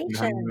Congratulations.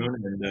 honeymoon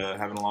and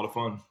having a lot of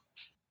fun.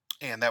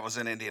 And that was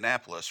in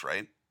Indianapolis,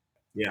 right?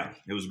 Yeah,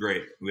 it was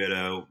great. We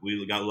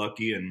got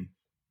lucky and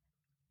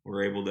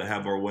were able to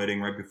have our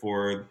wedding right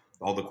before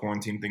all the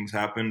quarantine things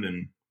happened,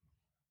 and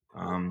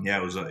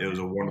it was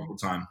a wonderful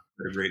time.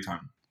 We had a great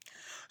time.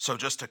 So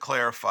just to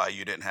clarify,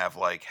 you didn't have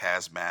like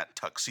hazmat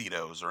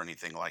tuxedos or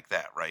anything like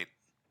that, right?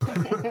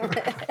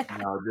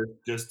 No,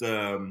 just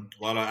a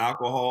lot of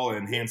alcohol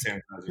and hand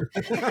sanitizer.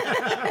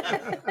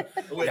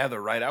 Yeah, the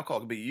right alcohol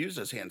can be used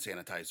as hand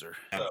sanitizer.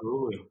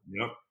 Absolutely.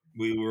 Yep.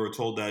 We were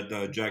told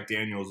that Jack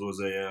Daniels was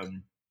a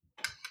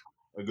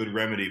good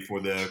remedy for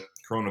the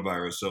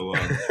coronavirus. So I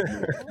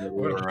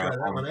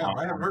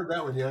haven't heard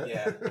that one yet.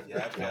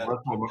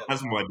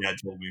 that's what my dad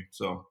told me.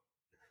 So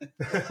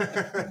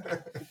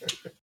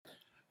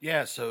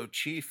Yeah, so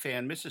Chief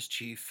and Mrs.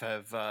 Chief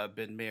have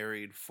been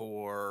married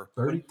for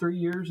 33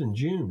 years in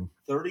June.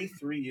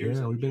 33 years.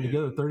 Yeah, we've been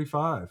together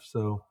 35.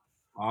 So,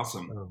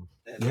 awesome.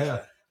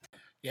 yeah.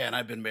 Yeah, and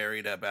I've been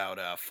married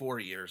about 4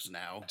 years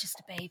now. Just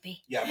a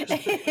baby. Yeah,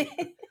 just a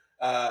baby.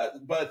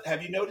 But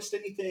have you noticed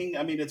anything?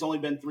 I mean, it's only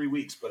been 3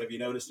 weeks, but have you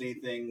noticed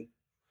anything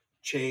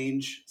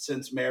change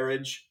since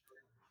marriage?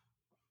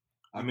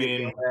 I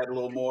mean, Add a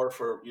little more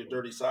for your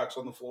dirty socks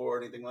on the floor,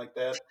 or anything like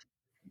that?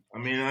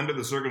 under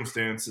the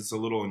circumstance, it's a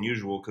little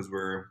unusual because we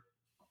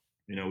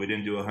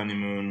didn't do a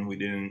honeymoon.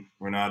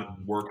 We're not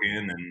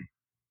working, and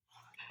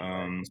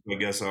So I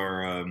guess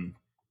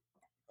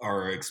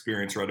our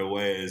experience right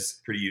away is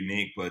pretty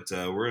unique, but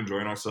we're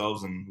enjoying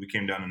ourselves, and we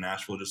came down to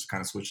Nashville just to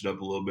kind of switch it up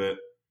a little bit,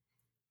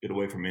 get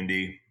away from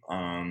Indy,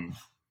 and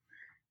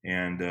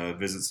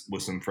visit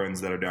with some friends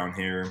that are down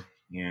here,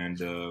 and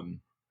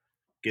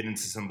get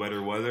into some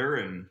better weather,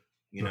 and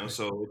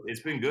so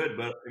it's been good.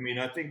 But I mean,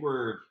 I think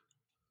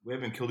we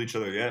haven't killed each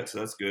other yet, so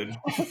that's good.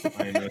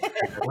 I mean,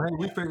 Well, hey,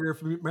 we figure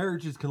if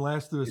marriages can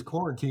last through this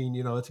quarantine,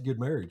 it's a good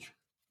marriage.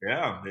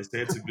 yeah, they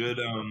say it's a good.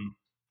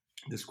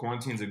 This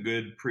quarantine's a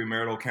good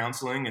premarital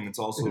counseling, and it's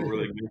also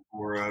really good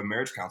for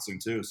marriage counseling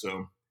too.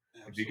 So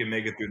if you can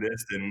make it through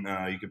this, then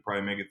you could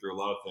probably make it through a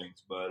lot of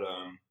things. But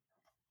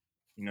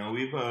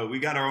we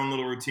got our own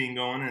little routine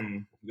going,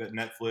 and we got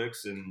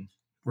Netflix, and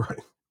Right.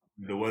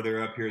 the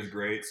weather up here is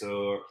great.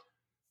 So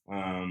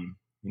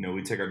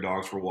we take our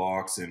dogs for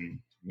walks, and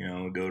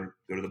go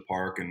to the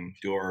park and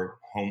do our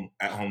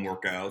at home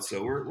workouts.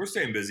 So we're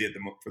staying busy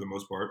for the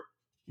most part.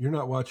 You're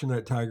not watching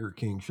that Tiger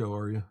King show,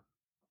 are you?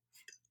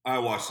 I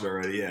watched it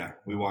already. Yeah,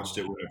 we watched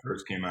it when it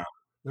first came out.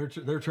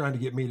 They're trying to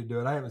get me to do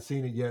it. I haven't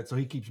seen it yet, so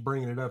he keeps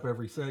bringing it up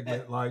every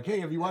segment. Like, hey,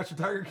 have you watched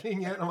the Tiger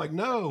King yet? And I'm like,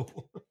 no.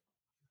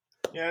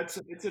 Yeah, it's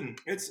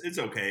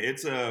okay.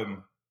 It's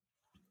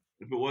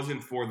if it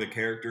wasn't for the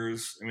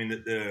characters, I mean,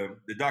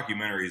 the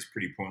documentary is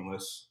pretty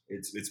pointless.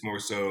 It's more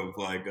so of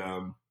like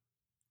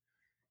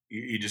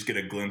you just get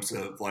a glimpse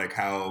of like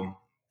how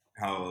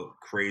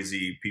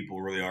crazy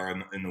people really are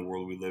in the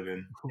world we live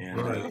in,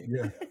 and Right,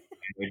 yeah.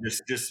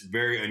 just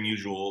very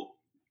unusual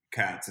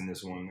cats in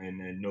this one,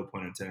 and no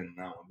pun intended in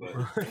that one,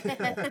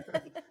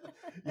 but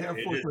Yeah,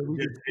 unfortunately, we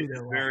did see it's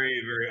that one.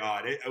 very, very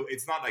odd.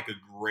 It's not like a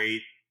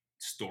great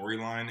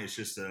storyline. It's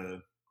just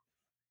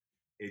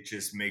it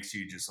just makes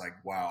you just like,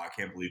 wow, I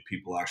can't believe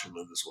people actually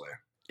live this way.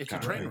 It's a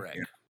train wreck.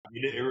 Yeah.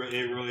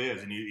 It really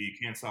is, and you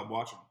can't stop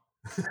watching.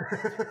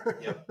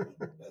 Yep,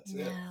 that's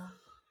it.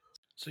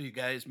 So you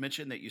guys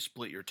mentioned that you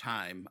split your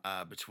time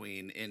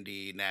between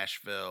Indy,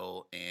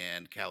 Nashville,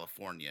 and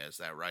California. Is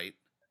that right?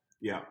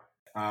 Yeah,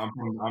 I'm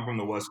from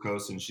the West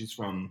Coast, and she's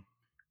from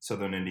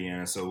Southern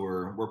Indiana, so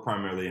we're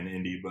primarily in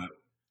Indy. But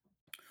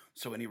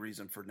So any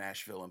reason for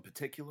Nashville in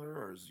particular,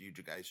 or is you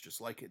guys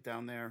just like it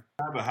down there?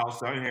 I have a house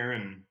down here,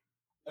 and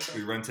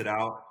we rent it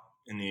out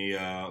in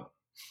the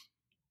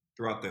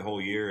throughout the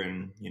whole year,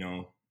 and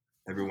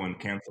everyone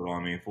canceled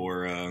on me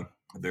for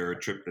their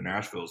trip to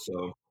Nashville,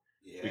 so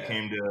we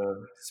came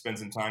to spend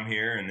some time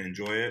here and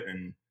enjoy it.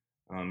 And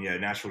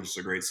Nashville's just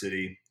a great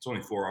city. It's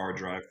only a 4-hour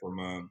drive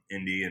from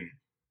Indy, and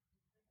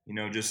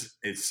just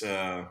it's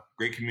a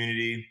great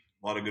community,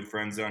 a lot of good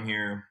friends down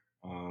here,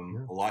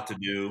 a lot to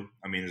do.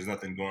 I mean, there's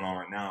nothing going on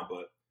right now,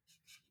 but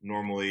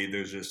normally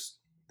there's just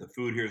the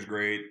food here is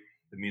great,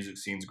 the music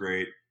scene's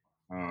great.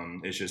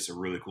 It's just a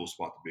really cool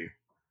spot to be.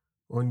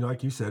 Well,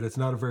 like you said, it's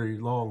not a very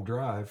long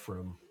drive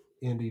from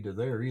Indy to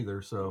there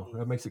either, so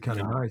that makes it kind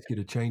of nice. Get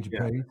a change of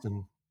pace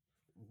and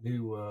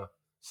new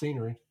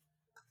scenery.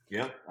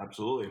 Yep,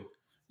 absolutely.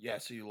 Yeah,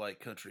 so you like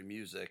country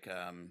music.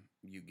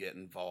 You get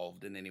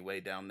involved in any way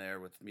down there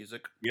with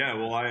music? Yeah,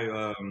 well,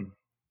 I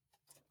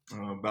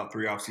about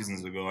 3 off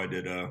seasons ago, I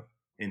did a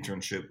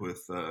internship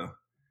with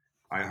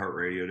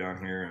iHeartRadio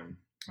down here, and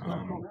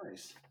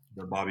Nice.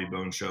 the Bobby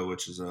Bones Show,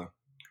 which is a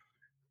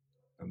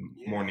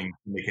morning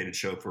syndicated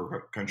show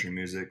for country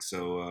music.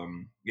 So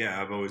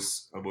I've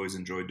always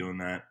enjoyed doing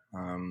that.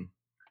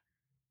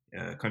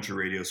 Country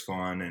radio is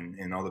fun,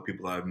 and all the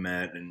people that I've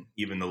met, and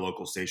even the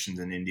local stations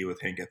in Indy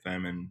with Hank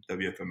FM and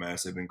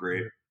WFMS have been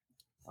great.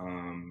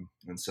 And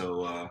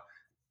so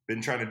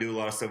been trying to do a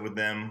lot of stuff with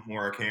them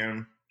where I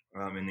can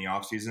in the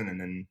off season,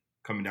 and then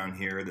coming down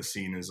here, the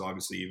scene is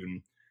obviously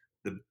even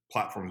the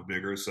platform's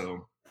bigger,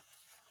 so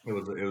it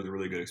was a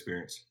really good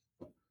experience.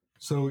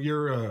 So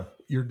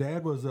your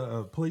dad was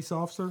a police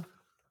officer?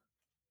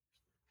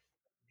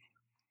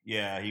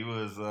 Yeah, he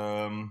was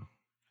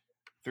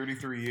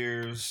 33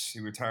 years. He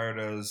retired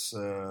as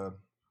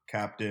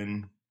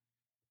captain,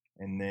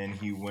 and then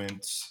he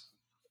went.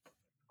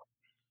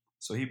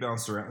 So he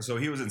bounced around. So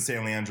he was in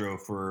San Leandro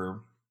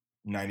for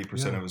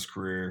 90% of his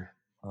career.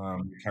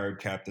 Retired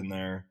captain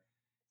there,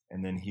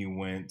 and then he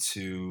went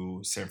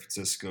to San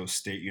Francisco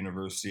State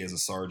University as a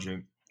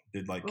sergeant.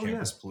 Did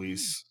campus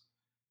police.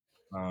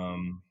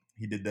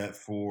 He did that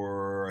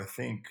for I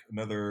think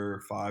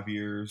another 5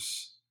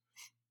 years.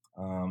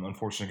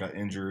 Unfortunately, got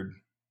injured,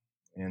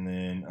 and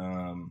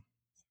then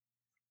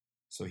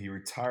so he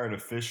retired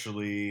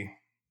officially.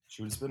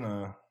 It's been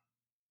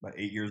about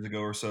 8 years ago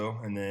or so,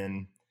 and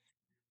then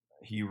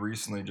he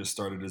recently just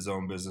started his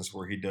own business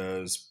where he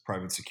does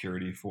private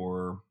security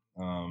for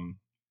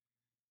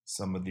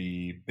some of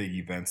the big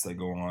events that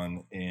go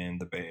on in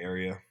the Bay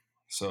Area.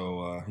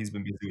 So he's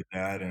been busy with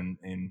that, and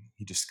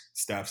he just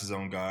staffs his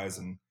own guys,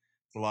 and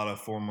it's a lot of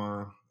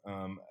former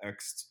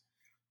ex,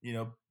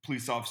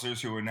 police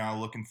officers who are now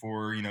looking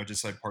for,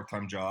 just like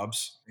part-time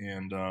jobs,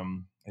 and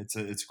it's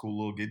a cool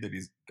little gig that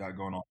he's got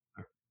going on.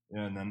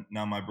 Yeah, and then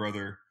now my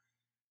brother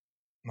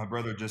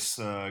just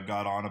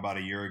got on about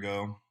a year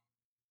ago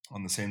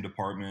on the same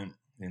department,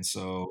 And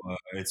so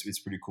it's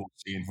pretty cool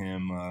seeing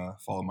him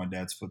follow my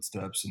dad's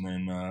footsteps. And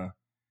then,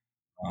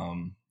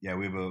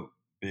 we have a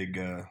big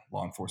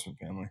law enforcement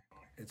family.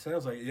 It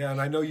sounds like, yeah,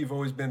 and I know you've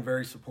always been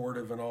very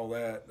supportive and all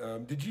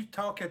that. Did you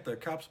talk at the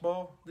Cops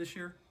Ball this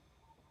year?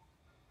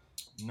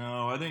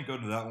 No, I didn't go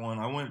to that one.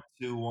 I went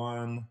to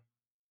one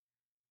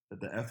that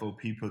the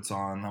FOP puts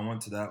on. I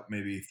went to that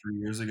maybe 3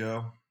 years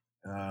ago.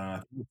 I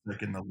think it's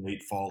like in the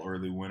late fall,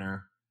 early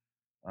winter,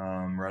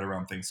 right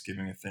around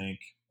Thanksgiving, I think,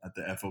 at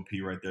the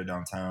FOP right there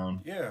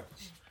downtown. Yeah.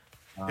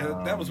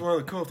 Yeah, that was one of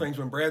the cool things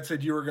when Brad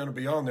said you were going to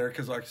be on there,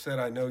 because like I said,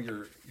 I know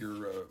you're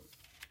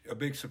a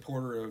big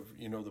supporter of,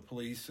 the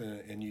police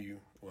and you,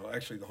 well,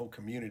 actually the whole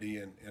community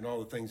and all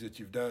the things that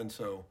you've done.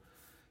 So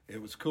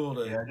it was cool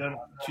to I've done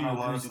a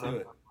lot of stuff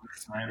with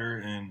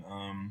Snyder and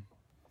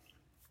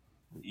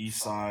the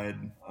east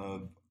side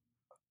of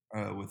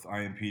with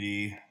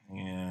IMPD,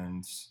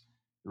 and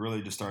it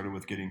really just started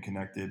with getting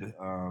connected.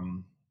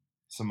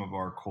 Some of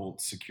our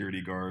Colt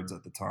security guards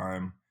at the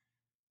time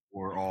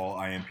were all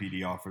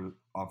IMPD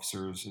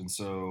officers, and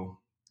so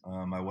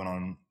I went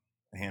on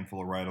a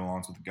handful of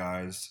ride-alongs with the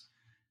guys.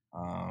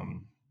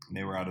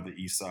 They were out of the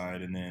east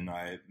side, and then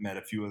I met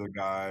a few other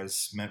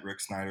guys, met Rick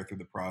Snyder through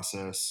the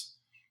process,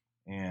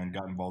 and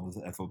got involved with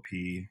the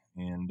FOP.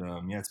 And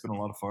it's been a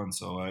lot of fun.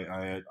 So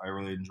I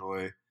really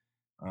enjoy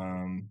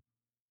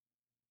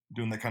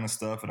doing that kind of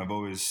stuff, and I've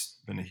always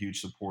been a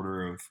huge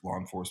supporter of law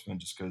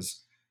enforcement, just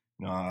because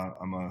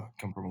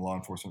come from a law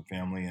enforcement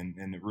family,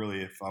 and it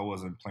really, if I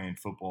wasn't playing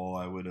football,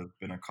 I would have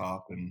been a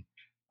cop, and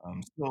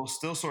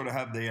still sort of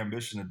have the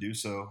ambition to do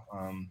so.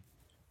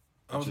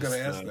 I was going to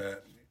ask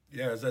that.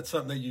 Yeah, is that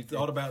something that you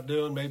thought about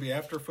doing maybe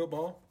after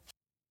football?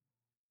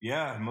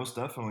 Yeah, most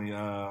definitely.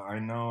 I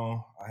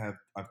know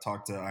I've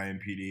talked to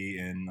IMPD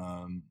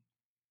and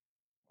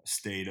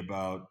state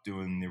about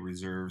doing the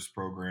reserves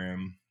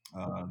program.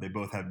 They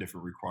both have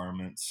different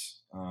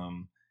requirements.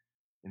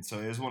 And so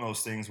it's one of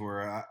those things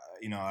where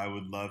I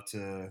would love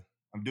to.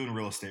 I'm doing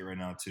real estate right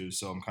now too,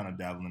 so I'm kind of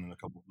dabbling in a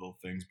couple of little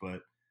things.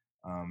 But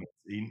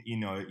you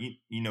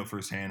know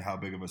firsthand how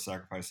big of a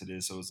sacrifice it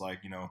is. So it's like,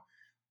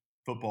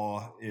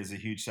 football is a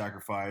huge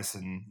sacrifice,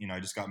 and I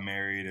just got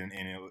married, and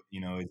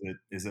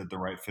is it the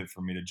right fit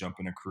for me to jump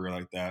in a career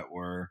like that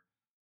where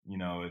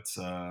it's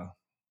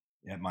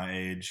at my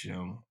age,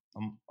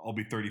 I'll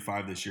be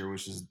 35 this year,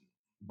 which is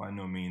by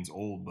no means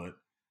old, but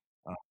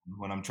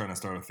when I'm trying to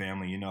start a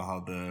family,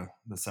 how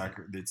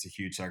it's a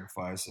huge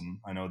sacrifice, and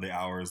I know the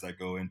hours that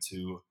go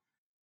into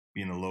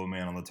being a low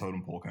man on the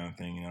totem pole kind of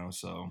thing,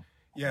 so.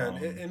 Yeah,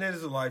 and it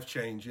is a life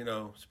change,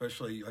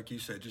 especially like you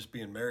said, just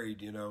being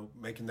married,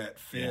 making that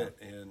fit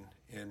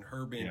and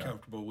her being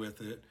comfortable with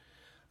it.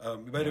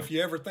 But if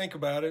you ever think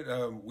about it,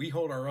 we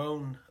hold our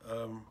own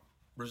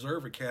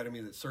reserve academy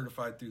that's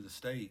certified through the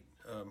state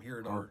here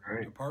at our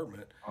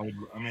department.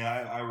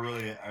 I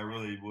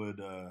really would.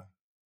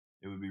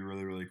 It would be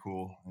really, really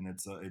cool, and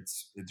it's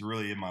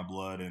really in my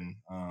blood, and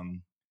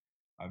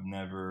I've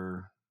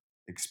never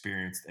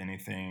experienced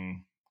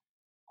anything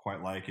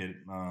quite like it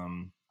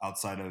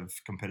outside of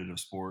competitive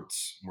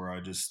sports, where I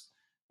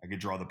could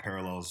draw the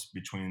parallels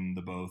between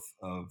the both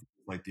of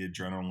like the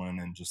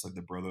adrenaline and just like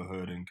the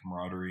brotherhood and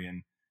camaraderie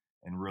and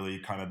really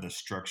kind of the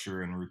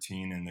structure and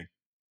routine and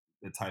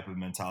the type of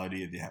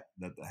mentality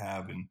that they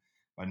have. And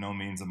by no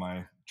means am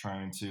I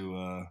trying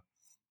to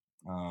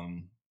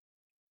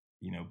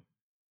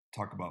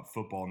talk about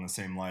football in the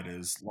same light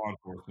as law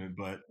enforcement,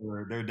 but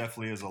there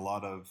definitely is a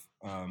lot of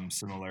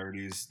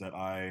similarities that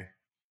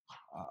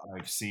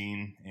I've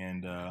seen,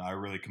 and I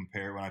really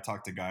compare when I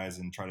talk to guys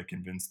and try to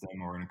convince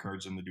them or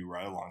encourage them to do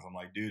ride-alongs. I'm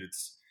like, dude,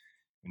 it's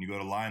when you go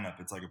to lineup,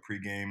 it's like a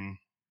pregame,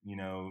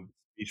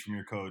 speech from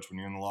your coach. When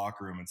you're in the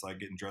locker room, it's like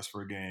getting dressed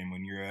for a game.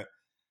 When you're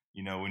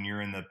when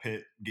you're in the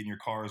pit getting your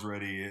cars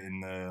ready,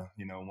 and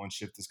one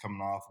shift is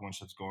coming off, one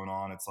shift's going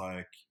on. It's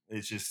like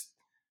there's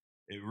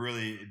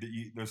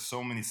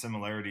so many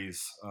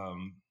similarities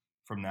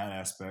from that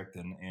aspect,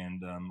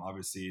 and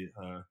obviously.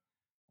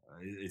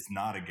 It's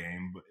not a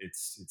game, but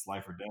it's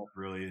life or death,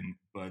 really.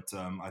 But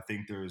I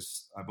think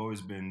I've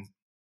always been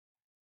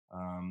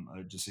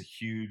just a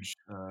huge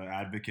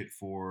advocate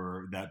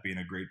for that being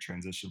a great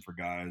transition for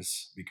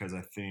guys, because I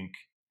think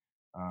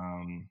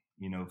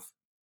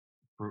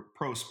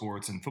pro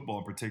sports and football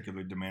in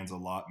particular demands a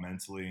lot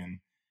mentally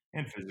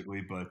and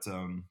physically. But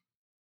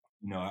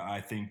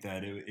I think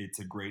that it's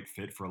a great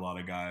fit for a lot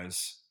of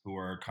guys who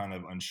are kind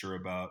of unsure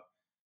about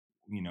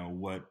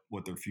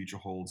what their future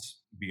holds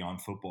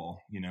beyond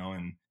football,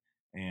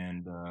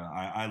 and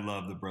I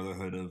love the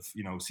brotherhood of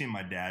seeing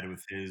my dad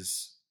with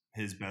his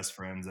best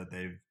friends that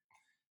they've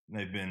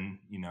been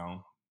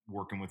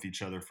working with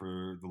each other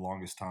for the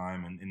longest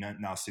time, and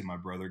now seeing my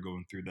brother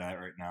going through that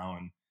right now,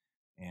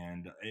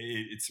 and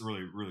it's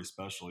really, really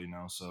special,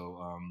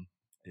 so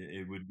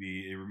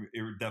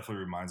it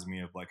definitely reminds me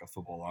of like a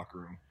football locker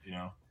room,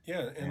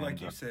 Yeah, and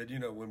like you said,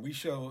 when we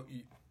show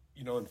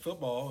in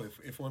football,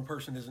 if one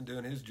person isn't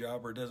doing his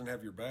job or doesn't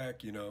have your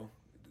back,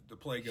 the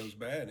play goes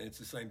bad. And it's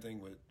the same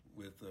thing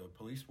with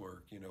police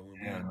work. You know, when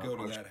Yeah, we no go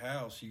to question. that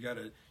house, you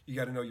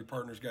gotta know your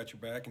partner's got your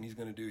back and he's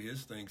going to do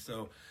his thing.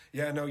 So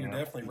yeah, no, you're Yeah.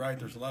 definitely right.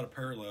 There's a lot of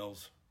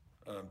parallels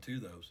to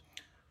those.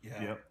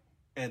 Yeah. Yep.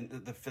 And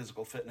the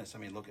physical fitness. I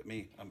mean, look at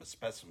me. I'm a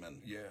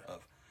specimen. Yeah.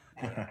 Of.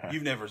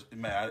 You've never,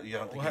 man. You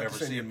don't think We'll you've have to ever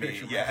send you seen a me.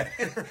 picture, Yeah,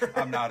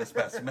 I'm not a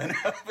specimen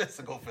of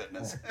physical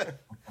fitness.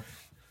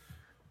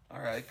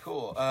 All right,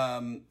 cool.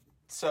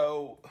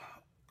 So,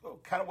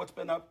 kind of what's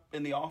been up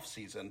in the off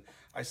season.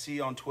 I see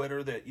on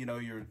Twitter that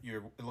you're.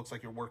 It looks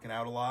like you're working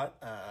out a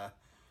lot.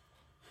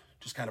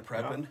 Just kind of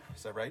prepping. Yeah.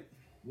 Is that right?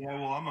 Yeah,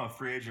 well, I'm a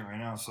free agent right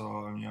now,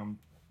 so I mean,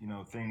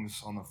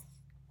 things on the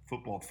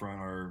football front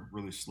are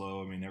really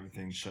slow. I mean,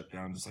 everything's shut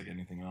down just like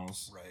anything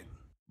else. Right.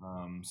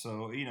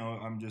 So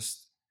I'm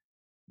just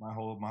my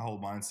whole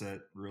mindset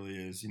really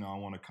is, I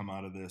want to come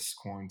out of this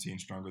quarantine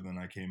stronger than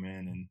I came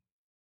in, and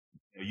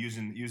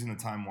using the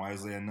time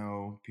wisely. I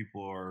know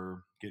people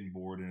are getting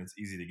bored, and it's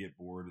easy to get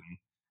bored,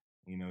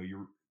 and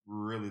you're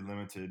really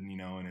limited,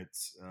 and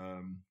it's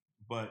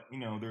but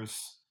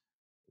there's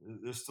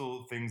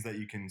still things that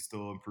you can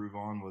still improve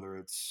on, whether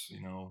it's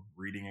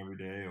reading every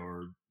day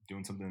or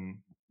doing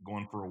something,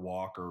 going for a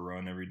walk or a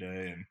run every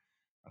day. And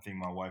I think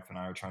my wife and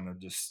I are trying to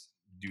just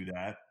do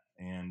that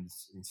and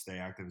stay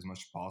active as much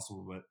as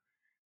possible. But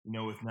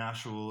with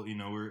Nashville,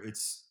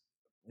 it's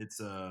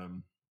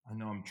I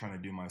know I'm trying to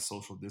do my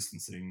social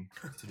distancing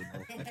to the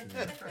best I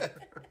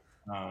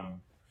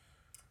can.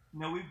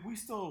 We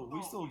still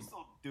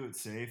do it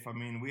safe. I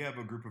mean, we have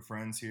a group of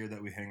friends here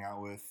that we hang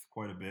out with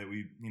quite a bit.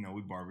 We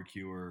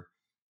barbecue or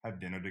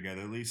have dinner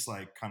together, at least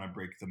like kind of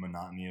break the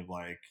monotony of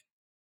like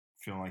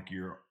feeling like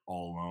you're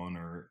all alone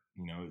or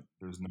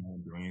there's no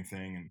one doing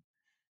anything.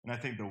 And I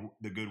think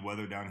the good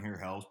weather down here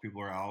helps.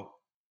 People are out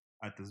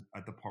at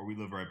the park. We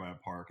live right by a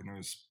park, and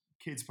there's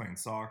kids playing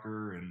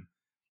soccer and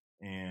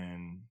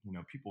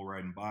people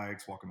riding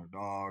bikes, walking their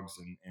dogs,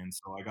 and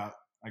so I got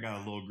a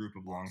little group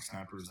of long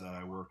snappers that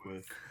I work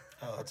with.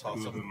 Oh, that's Two of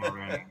awesome. them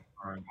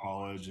are in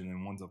college, and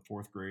then one's a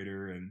fourth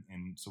grader,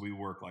 and so we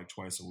work like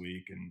twice a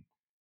week. And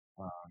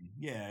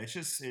yeah,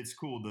 it's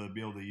cool to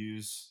be able to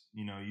use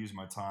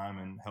my time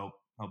and help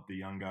the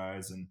young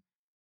guys, and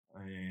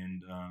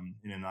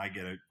then I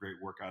get a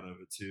great work out of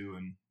it too,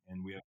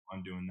 and we have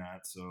fun doing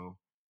that. So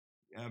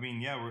I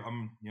mean, yeah,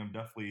 I'm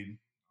definitely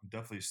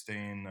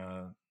staying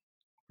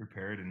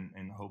prepared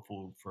and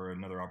hopeful for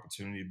another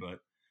opportunity. But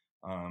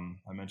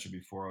I mentioned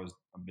before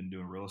I've been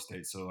doing real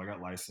estate, so I got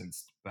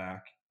licensed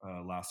back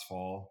last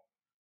fall,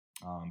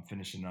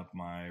 finishing up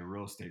my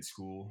real estate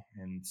school,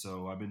 and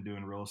so I've been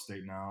doing real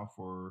estate now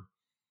for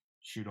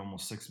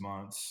almost 6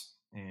 months.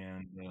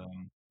 And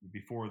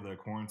before the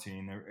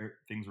quarantine,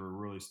 things were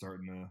really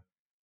starting to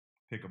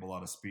pick up a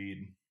lot of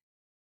speed,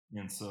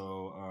 and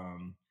so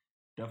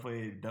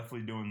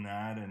definitely doing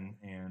that,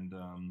 and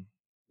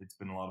it's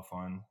been a lot of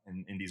fun,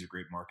 and Indy's a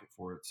great market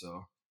for it.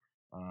 So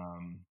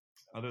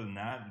other than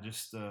that,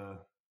 just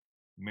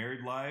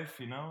married life,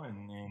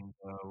 and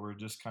we're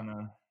just kind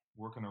of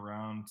working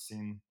around,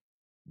 seeing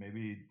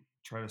maybe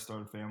try to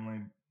start a family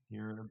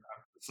here after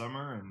the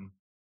summer and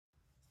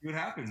see what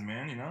happens,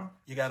 man.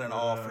 You got an But,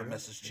 all for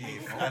Mrs.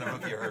 Chief. I don't know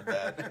if you heard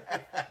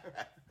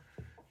that.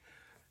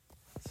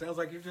 Sounds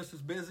like you're just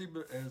as busy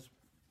as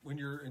when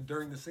you're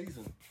during the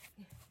season.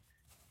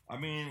 I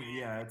mean,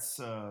 yeah,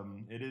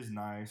 it is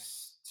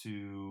nice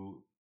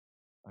to.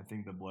 I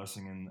think the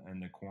blessing in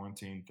the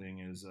quarantine thing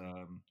is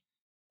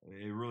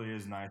it really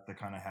is nice to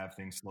kind of have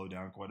things slow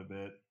down quite a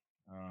bit.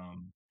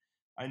 Um,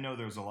 I know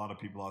there's a lot of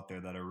people out there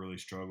that are really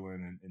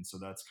struggling, and so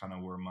that's kind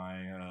of where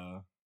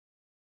my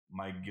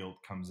guilt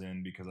comes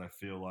in, because I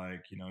feel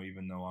like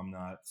even though I'm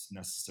not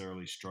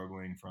necessarily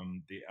struggling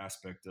from the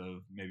aspect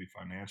of maybe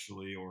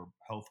financially or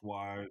health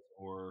wise,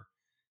 or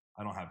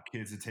I don't have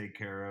kids to take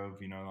care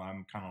of,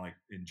 I'm kind of like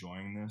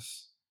enjoying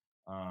this.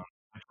 Um,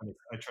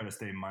 I try to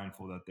stay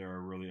mindful that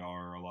there really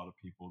are a lot of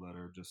people that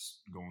are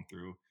just going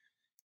through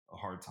a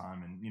hard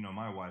time. And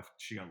my wife,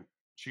 she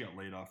got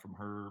laid off from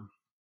her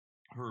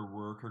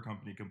work. Her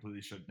company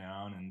completely shut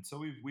down, and so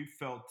we've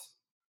felt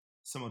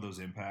some of those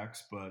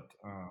impacts. But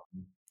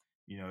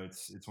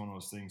it's one of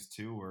those things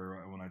too,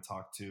 where when I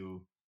talk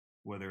to,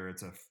 whether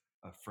it's a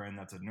friend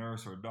that's a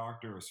nurse or a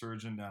doctor or a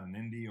surgeon down in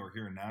Indy or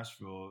here in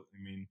Nashville,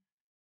 I mean,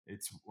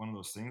 it's one of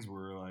those things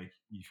where like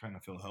you kind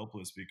of feel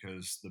helpless,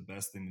 because the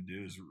best thing to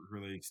do is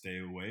really stay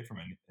away from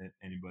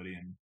anybody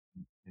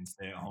and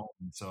stay at home.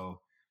 And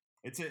so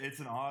it's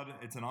an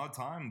odd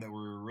time that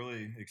we're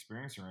really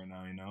experiencing right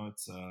now.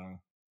 It's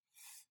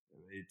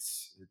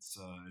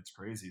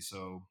crazy.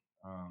 So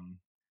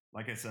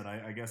like I said,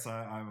 I guess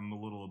I'm a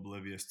little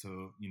oblivious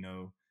to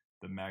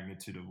the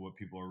magnitude of what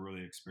people are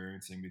really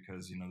experiencing,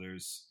 because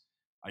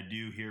I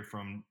do hear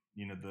from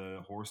the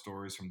horror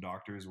stories from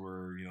doctors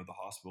where the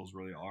hospitals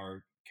really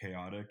are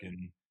chaotic,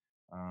 and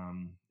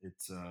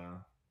it's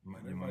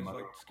Everybody's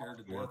like scared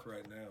to death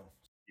right now.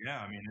 yeah,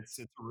 I mean it's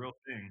a real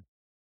thing.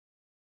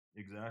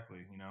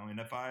 Exactly, and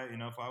if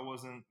I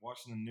wasn't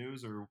watching the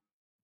news or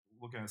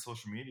looking at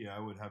social media, I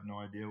would have no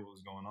idea what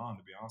was going on,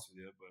 to be honest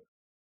with you. But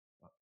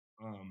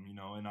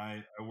and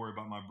I worry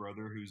about my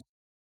brother, who's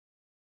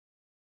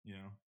you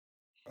know.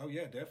 Oh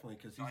yeah, definitely,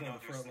 because he's on the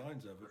front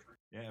lines of it.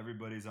 Yeah,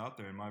 everybody's out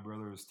there, and my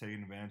brother is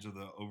taking advantage of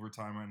the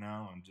overtime right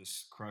now and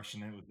just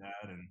crushing it with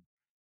that, and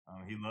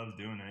he loves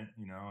doing it,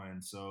 you know.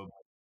 And so,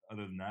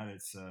 other than that,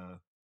 it's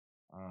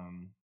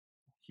um,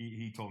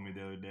 he told me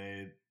the other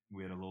day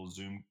we had a little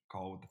Zoom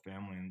call with the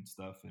family and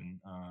stuff, and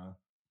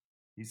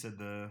he said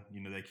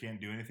they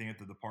can't do anything at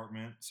the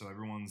department, so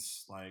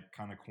everyone's like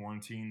kind of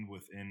quarantined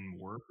within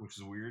work, which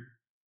is weird.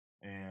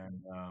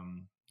 And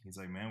he's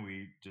like, man,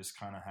 we just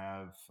kind of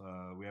have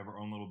we have our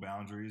own little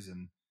boundaries,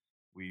 and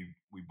we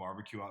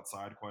barbecue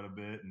outside quite a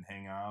bit and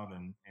hang out,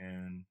 and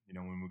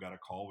when we got a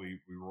call, we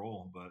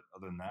roll. But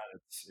other than that,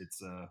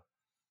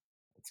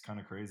 it's kind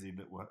of crazy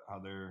that how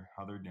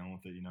they're dealing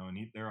with it,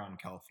 and they're out in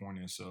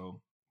California,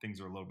 so things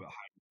are a little bit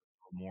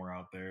more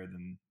out there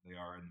than they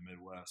are in the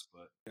Midwest.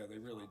 But Yeah, they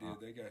really did.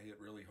 They got hit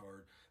really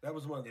hard. That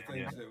was one of the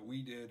things that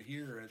we did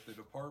here at the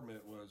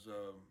department was,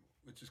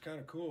 which is kind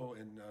of cool.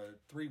 In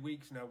 3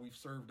 weeks now, we've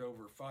served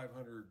over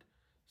 500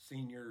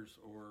 seniors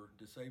or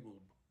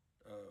disabled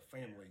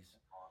families.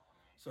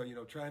 So,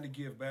 trying to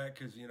give back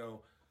because,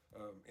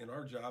 in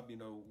our job,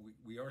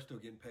 we are still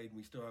getting paid and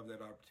we still have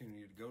that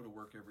opportunity to go to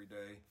work every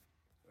day.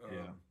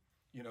 Yeah.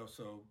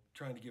 So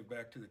trying to give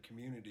back to the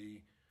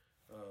community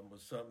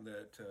was something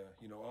that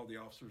all the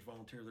officers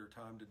volunteer their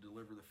time to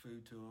deliver the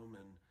food to them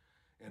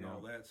and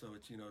all that. So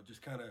it's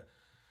just kind of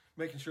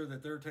making sure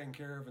that they're taken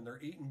care of and they're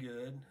eating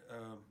good,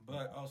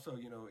 but also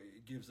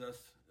it gives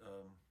us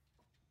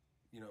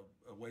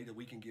a way that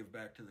we can give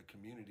back to the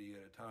community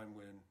at a time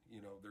when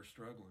they're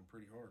struggling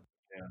pretty hard.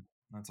 Yeah,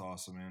 that's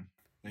awesome, man.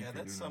 Thanks Yeah, for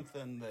that's doing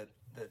something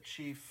that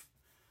Chief,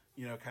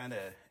 kind of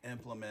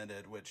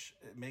implemented, which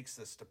it makes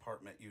this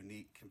department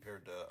unique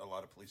compared to a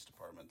lot of police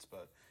departments,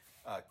 but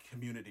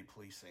community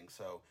policing.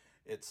 So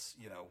it's,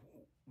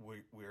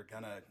 we're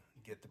going to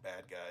get the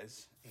bad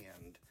guys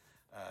and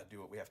do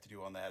what we have to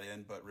do on that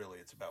end, but really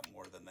it's about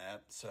more than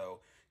that. So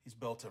he's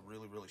built a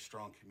really, really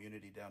strong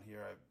community down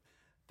here. I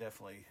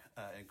definitely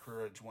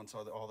encourage once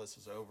all this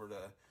is over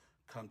to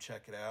come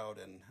check it out,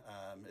 and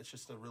it's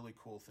just a really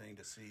cool thing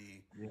to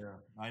see. Yeah,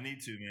 I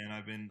need to,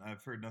 man.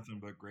 I've heard nothing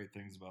but great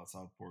things about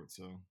Southport.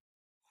 So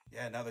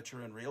Yeah, now that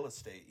you're in real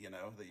estate,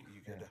 that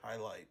you could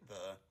highlight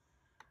the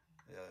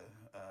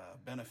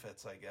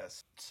benefits, I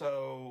guess.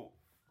 So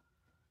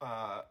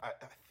I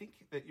think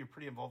that you're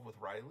pretty involved with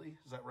Riley.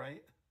 Is that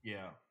right?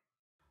 yeah,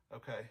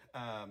 Okay.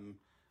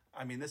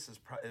 This is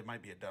it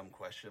might be a dumb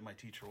question. My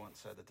teacher once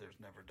said that there's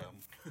never dumb,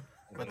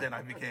 but then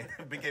I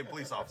became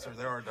police officer.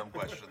 There are dumb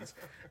questions.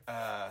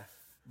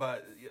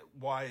 But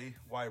why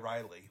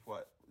Riley?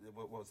 What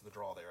was the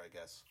draw there? I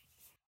guess.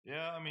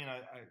 yeah.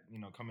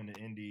 I coming to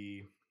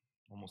Indy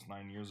almost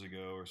 9 years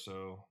ago or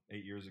so,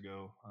 8 years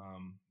ago,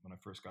 when I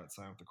first got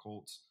signed with the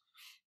Colts,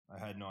 I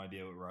had no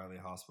idea what Riley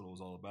Hospital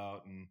was all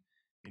about, and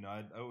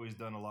I'd always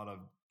done a lot of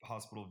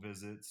hospital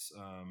visits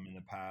in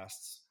the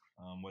past,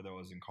 whether I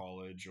was in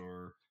college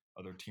or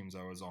other teams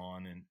I was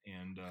on,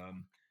 and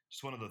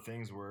just one of the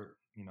things where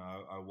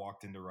I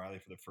walked into Riley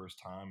for the first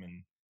time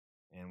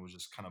and was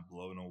just kind of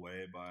blown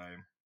away by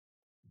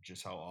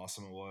just how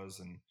awesome it was,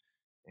 and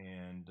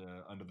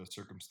under the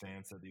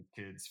circumstance that these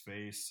kids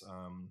face,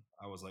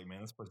 I was like,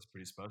 man, this place is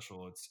pretty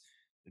special.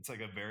 It's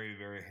like a very,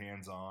 very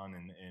hands-on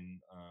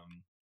and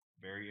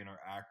very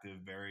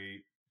interactive,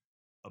 very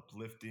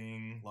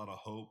uplifting, a lot of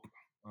hope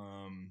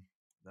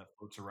that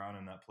floats around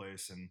in that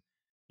place. And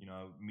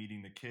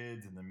meeting the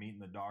kids and then meeting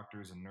the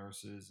doctors and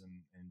nurses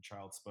and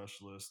child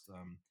specialists.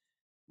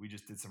 We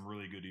just did some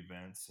really good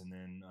events, and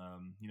then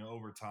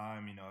over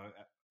time,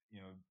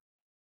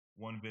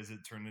 one visit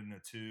turned into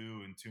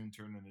two, and two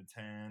turned into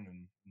 10,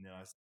 and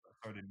I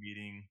started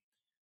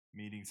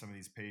meeting some of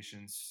these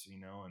patients.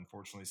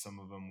 Unfortunately, some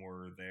of them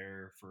were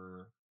there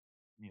for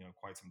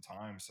quite some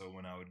time. So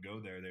when I would go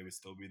there, they would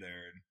still be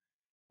there,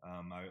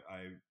 and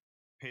I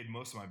paid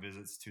most of my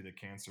visits to the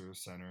cancer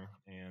center,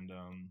 and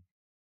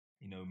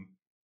you know,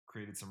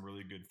 created some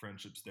really good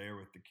friendships there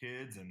with the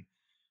kids, and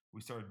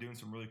we started doing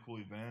some really cool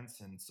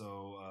events. And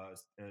so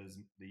as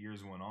the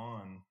years went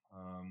on,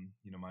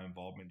 my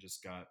involvement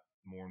just got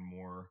more and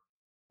more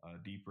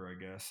deeper, I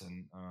guess.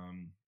 And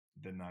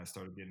then I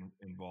started getting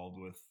involved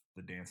with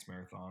the dance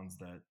marathons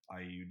that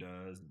IU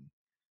does, and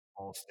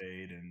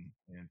Allstate and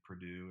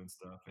Purdue and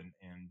stuff,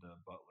 and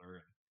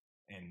Butler,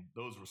 and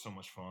those were so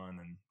much fun.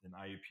 And then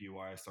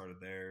IUPUI, I started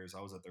theirs.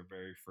 I was at their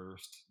very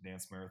first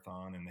dance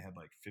marathon, and they had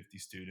like 50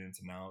 students,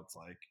 and now it's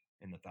like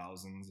in the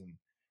thousands. And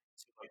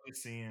so like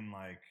just seeing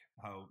like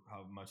how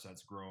much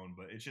that's grown,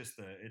 but it's just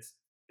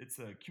it's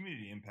the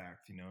community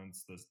impact, and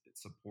it's the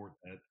support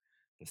that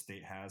the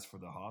state has for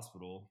the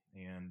hospital.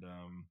 And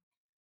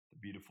the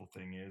beautiful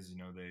thing is,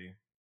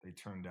 they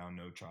turn down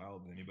no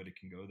child. Anybody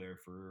can go there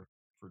for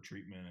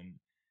treatment,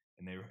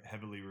 and they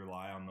heavily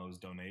rely on those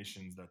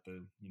donations that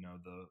the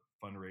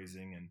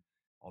fundraising and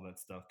all that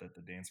stuff that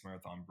the dance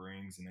marathon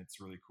brings. And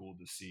it's really cool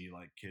to see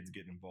like kids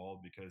get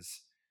involved,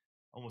 because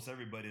almost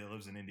everybody that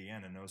lives in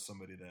Indiana knows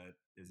somebody that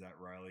is at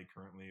Riley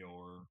currently,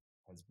 or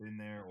has been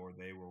there, or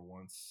they were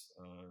once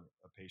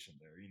a patient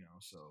there.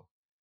 So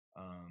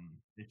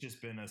it's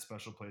just been a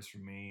special place for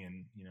me.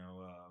 And,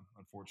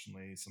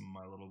 unfortunately, some of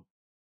my little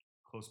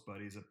close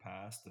buddies have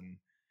passed,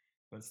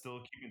 but still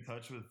keep in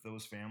touch with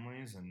those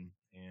families. And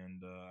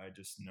I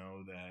just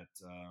know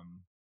that,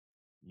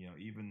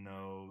 even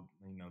though,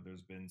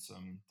 there's been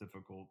some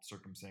difficult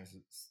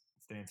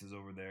circumstances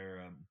over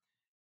there,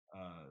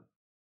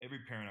 every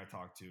parent I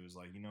talk to is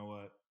like, you know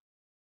what?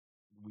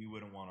 We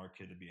wouldn't want our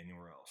kid to be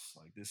anywhere else.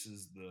 Like, this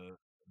is the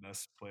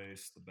best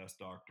place, the best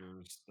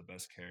doctors, the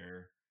best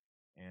care.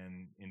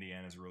 And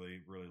Indiana's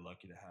really, really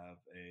lucky to have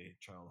a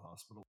child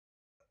hospital.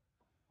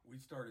 We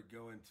started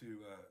going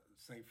to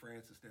St.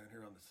 Francis down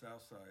here on the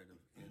south side of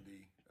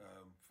Indy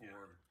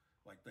for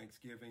like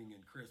Thanksgiving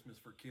and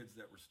Christmas for kids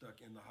that were stuck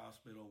in the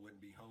hospital,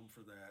 wouldn't be home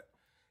for that.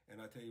 And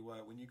I tell you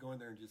what, when you go in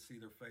there and just see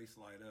their face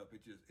light up,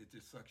 it just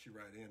sucks you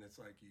right in. It's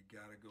like you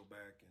got to go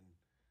back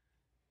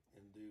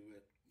and do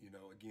it,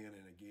 again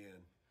and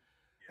again.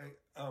 Yeah.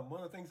 Hey,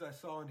 one of the things I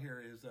saw in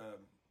here is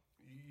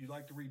you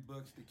like to read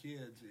books to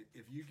kids.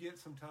 If you get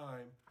some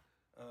time,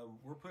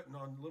 we're putting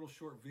on little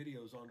short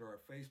videos onto our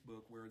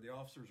Facebook where the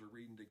officers are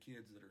reading to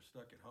kids that are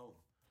stuck at home.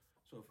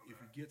 So if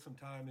you get some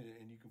time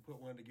and you can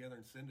put one together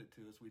and send it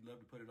to us, we'd love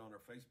to put it on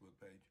our Facebook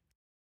page.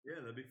 Yeah,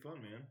 that'd be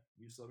fun, man.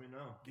 You just let me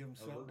know. Give them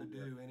something to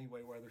do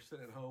anyway while they're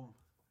sitting at home.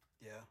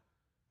 Yeah.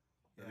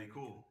 That'd be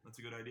cool. That's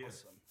a good idea.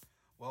 Awesome.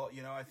 Well,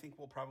 I think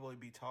we'll probably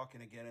be talking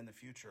again in the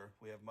future.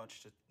 We have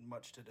much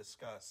to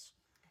discuss.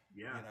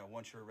 Yeah.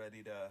 Once you're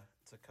ready to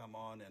come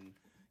on and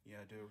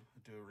do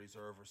a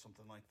reserve or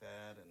something like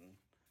that, and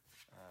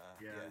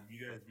you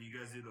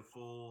guys do the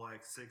full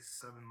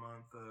 6-7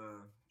 month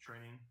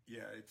training.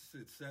 Yeah, it's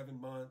 7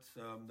 months.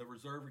 The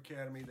Reserve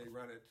Academy, they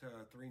run it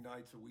 3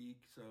 nights a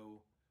week.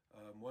 So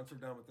once they're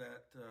done with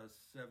that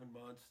 7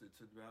 months,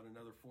 it's about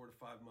another 4 to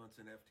 5 months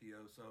in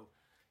FTO. So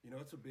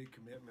it's a big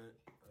commitment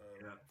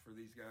for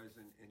these guys,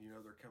 and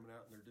they're coming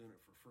out and they're doing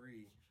it for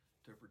free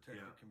to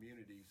protect the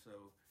community.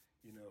 So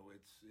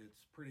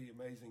it's pretty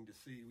amazing to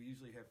see. We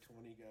usually have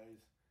 20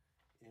 guys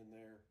in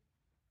there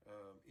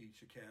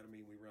each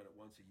academy. We run it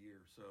once a year,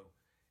 so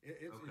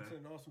it's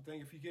an awesome thing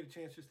if you get a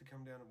chance just to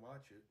come down and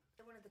watch it.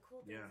 One of the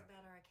cool things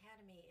about our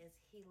academy is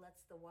he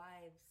lets the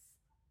wives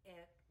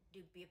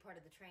be a part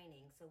of the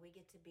training, so we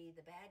get to be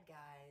the bad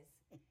guys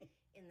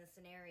in the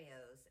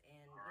scenarios,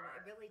 and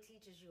it really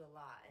teaches you a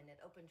lot, and it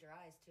opens your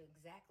eyes to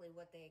exactly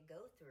what they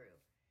go through.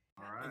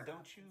 All right. And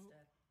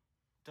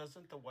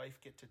doesn't the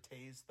wife get to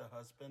tase the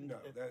husband? No,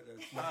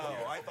 that's not.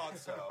 Oh, I thought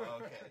so.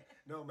 Okay.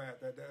 No, Matt,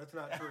 that's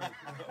not true.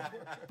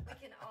 We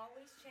can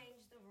always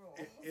change the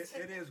rules.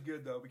 It is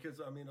good though, because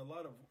a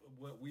lot of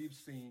what we've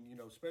seen,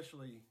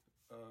 especially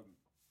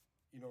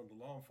in the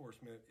law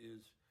enforcement,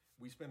 is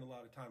we spend a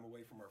lot of time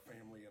away from our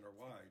family and our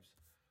wives.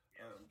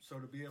 So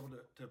to be able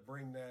to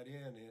bring that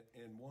in,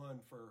 and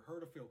one, for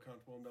her to feel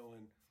comfortable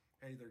knowing,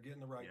 hey, they're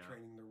getting the right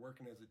training, they're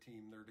working as a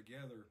team, they're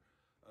together,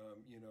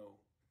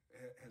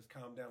 has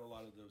calmed down a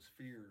lot of those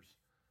fears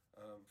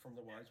from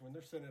the wives when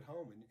they're sitting at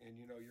home and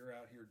you're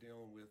out here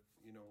dealing with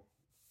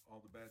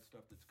all the bad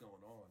stuff that's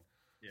going on.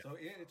 So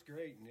it's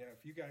great, and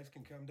if you guys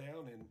can come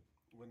down, and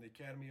when the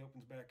academy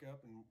opens back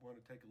up and want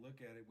to take a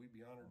look at it, we'd be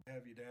honored to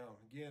have you down.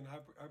 Again,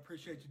 I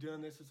appreciate you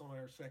doing this. It's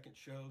only our second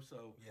show,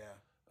 so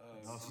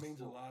it means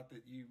a lot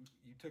that you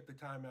took the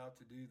time out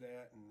to do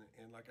that,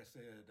 and like I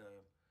said,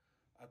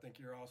 I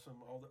think you're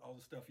awesome. All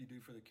the stuff you do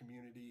for the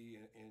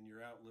community and your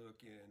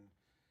outlook and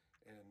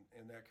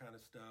that kind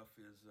of stuff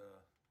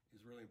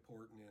is really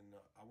important, and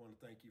I want to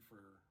thank you for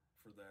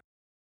that.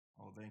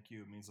 Oh, thank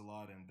you. It means a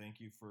lot, and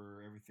thank you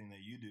for everything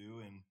that you do,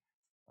 and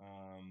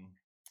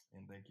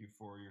thank you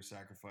for your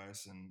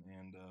sacrifice,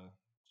 and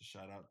just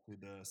shout out to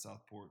the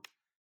Southport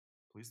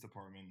Police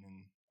Department,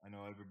 and I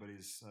know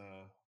everybody's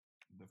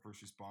the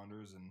first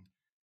responders and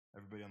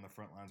everybody on the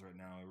front lines right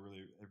now.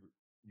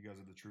 You guys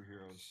are the true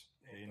heroes,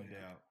 day in and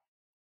day out.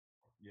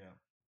 Yeah.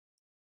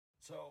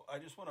 So I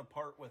just want to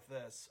part with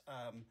this.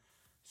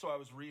 So I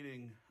was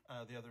reading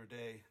the other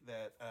day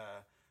that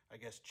I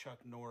guess Chuck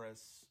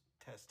Norris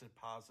tested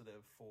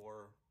positive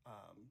for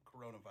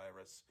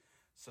coronavirus.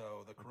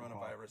 So the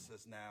coronavirus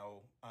is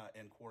now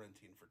in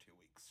quarantine for 2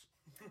 weeks.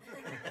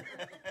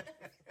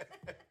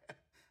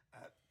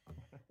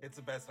 It's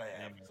the best I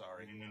have.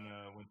 Sorry.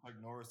 And when Chuck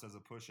Norris does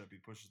a push-up, he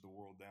pushes the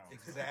world down.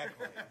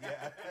 Exactly.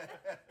 Yeah.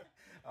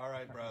 All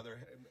right, brother.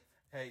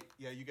 Hey,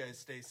 you guys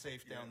stay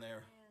safe down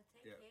there.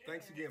 Take care.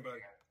 Thanks again,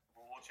 buddy.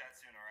 We'll chat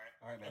soon, all right?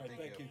 All right, man.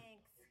 Thank you.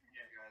 Thanks.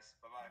 Yeah, guys.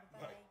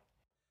 Bye-bye. Bye.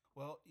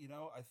 Well,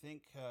 I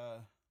think,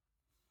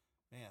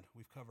 man,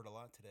 we've covered a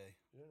lot today.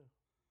 Yeah.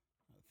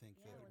 I think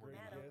Yeah, that with we're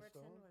Matt gonna.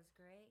 Overton was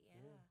great.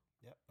 Yeah.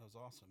 Yep, that was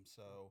awesome.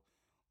 So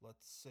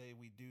let's say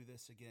we do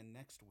this again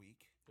next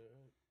week,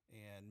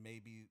 and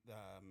maybe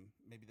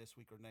this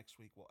week or next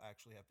week we'll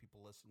actually have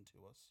people listen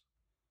to us.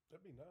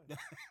 That'd be nice.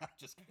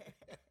 Just kidding.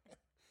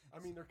 I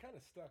mean, they're kind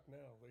of stuck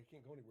now. They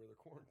can't go anywhere. They're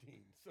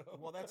quarantined. So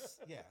Well,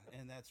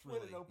 and that's when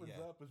really it opens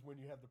up is when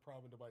you have the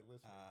problem to nobody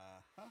listening.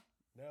 Uh-huh.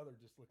 Now they're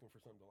just looking for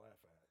something to laugh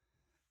at.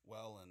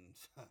 Well, and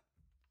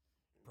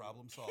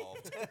problem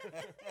solved.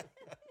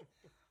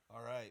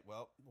 All right.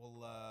 Well,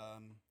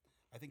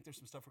 I think there's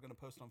some stuff we're going to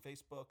post on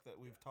Facebook that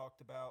we've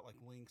talked about, like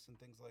links and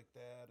things like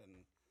that.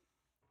 And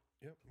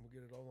Yep, we'll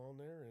get it all on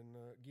there. And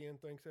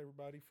again, thanks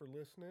everybody for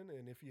listening.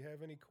 And if you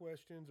have any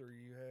questions or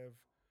you have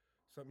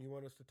something you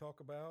want us to talk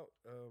about,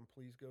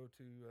 please go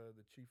to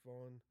the Chief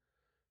Vaughn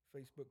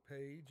Facebook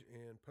page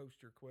and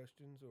post your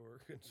questions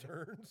or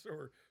concerns,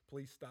 or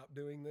please stop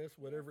doing this,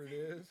 whatever it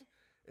is,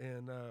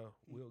 and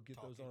we'll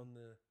get those on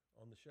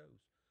the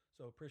shows.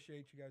 So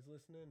appreciate you guys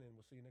listening, and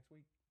we'll see you next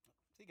week.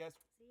 see you guys.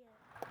 See ya.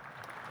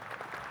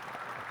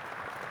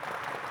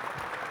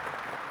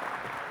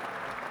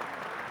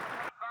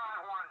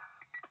 5-1.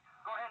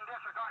 Go ahead and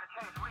disregard the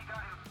chase. We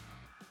got him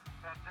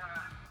at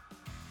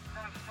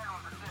San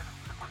Pacific.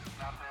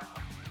 Out there.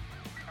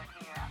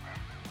 Taking you out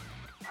there.